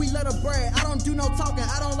rap. Man, we let her brag. I don't do no talking,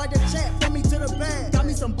 I don't like to chat. Put me to the bag. Got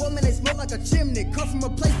me some boy, man, they smoke like a chimney. Come from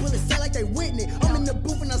a place where it sound like they Whitney. I'm in the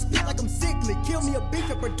booth and I speak like I'm sickly. Kill me a beat,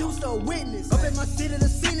 a producer, a witness. Up in my city, the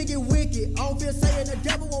scene to get wicked. I don't feel saying the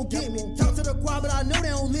devil won't get me. Talk to the choir, but I know they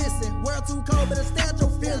don't listen. World too cold, better stay out your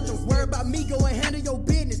feelings. Worry about me, go and handle your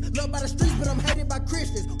business. Loved by the streets, but I'm hated by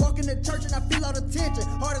Christians. Walk in the church and I feel all the tension.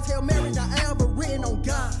 Hard as hell, married, I am, but written on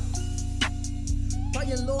God.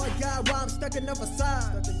 Praying, Lord God, while I'm stuck in the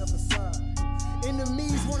facade.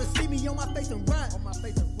 Enemies wanna see me on my face and run.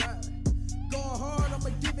 Going hard, I'ma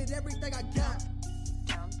give it everything I got.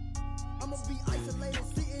 I'ma be isolated,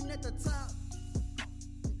 sitting at the top.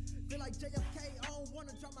 Feel like JFK, I don't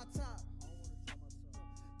wanna drop my top.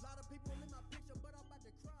 Lot of people in my picture, but I'm about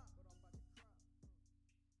to cry.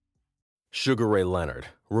 Sugar Ray Leonard,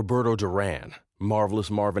 Roberto Duran, Marvelous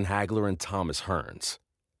Marvin Hagler, and Thomas Hearns.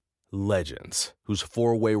 Legends, whose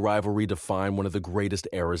four-way rivalry defined one of the greatest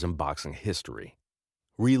eras in boxing history.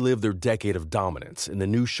 Relive their decade of dominance in the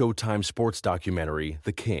new Showtime sports documentary,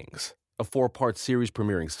 The Kings, a 4-part series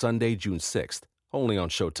premiering Sunday, June 6th, only on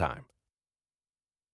Showtime.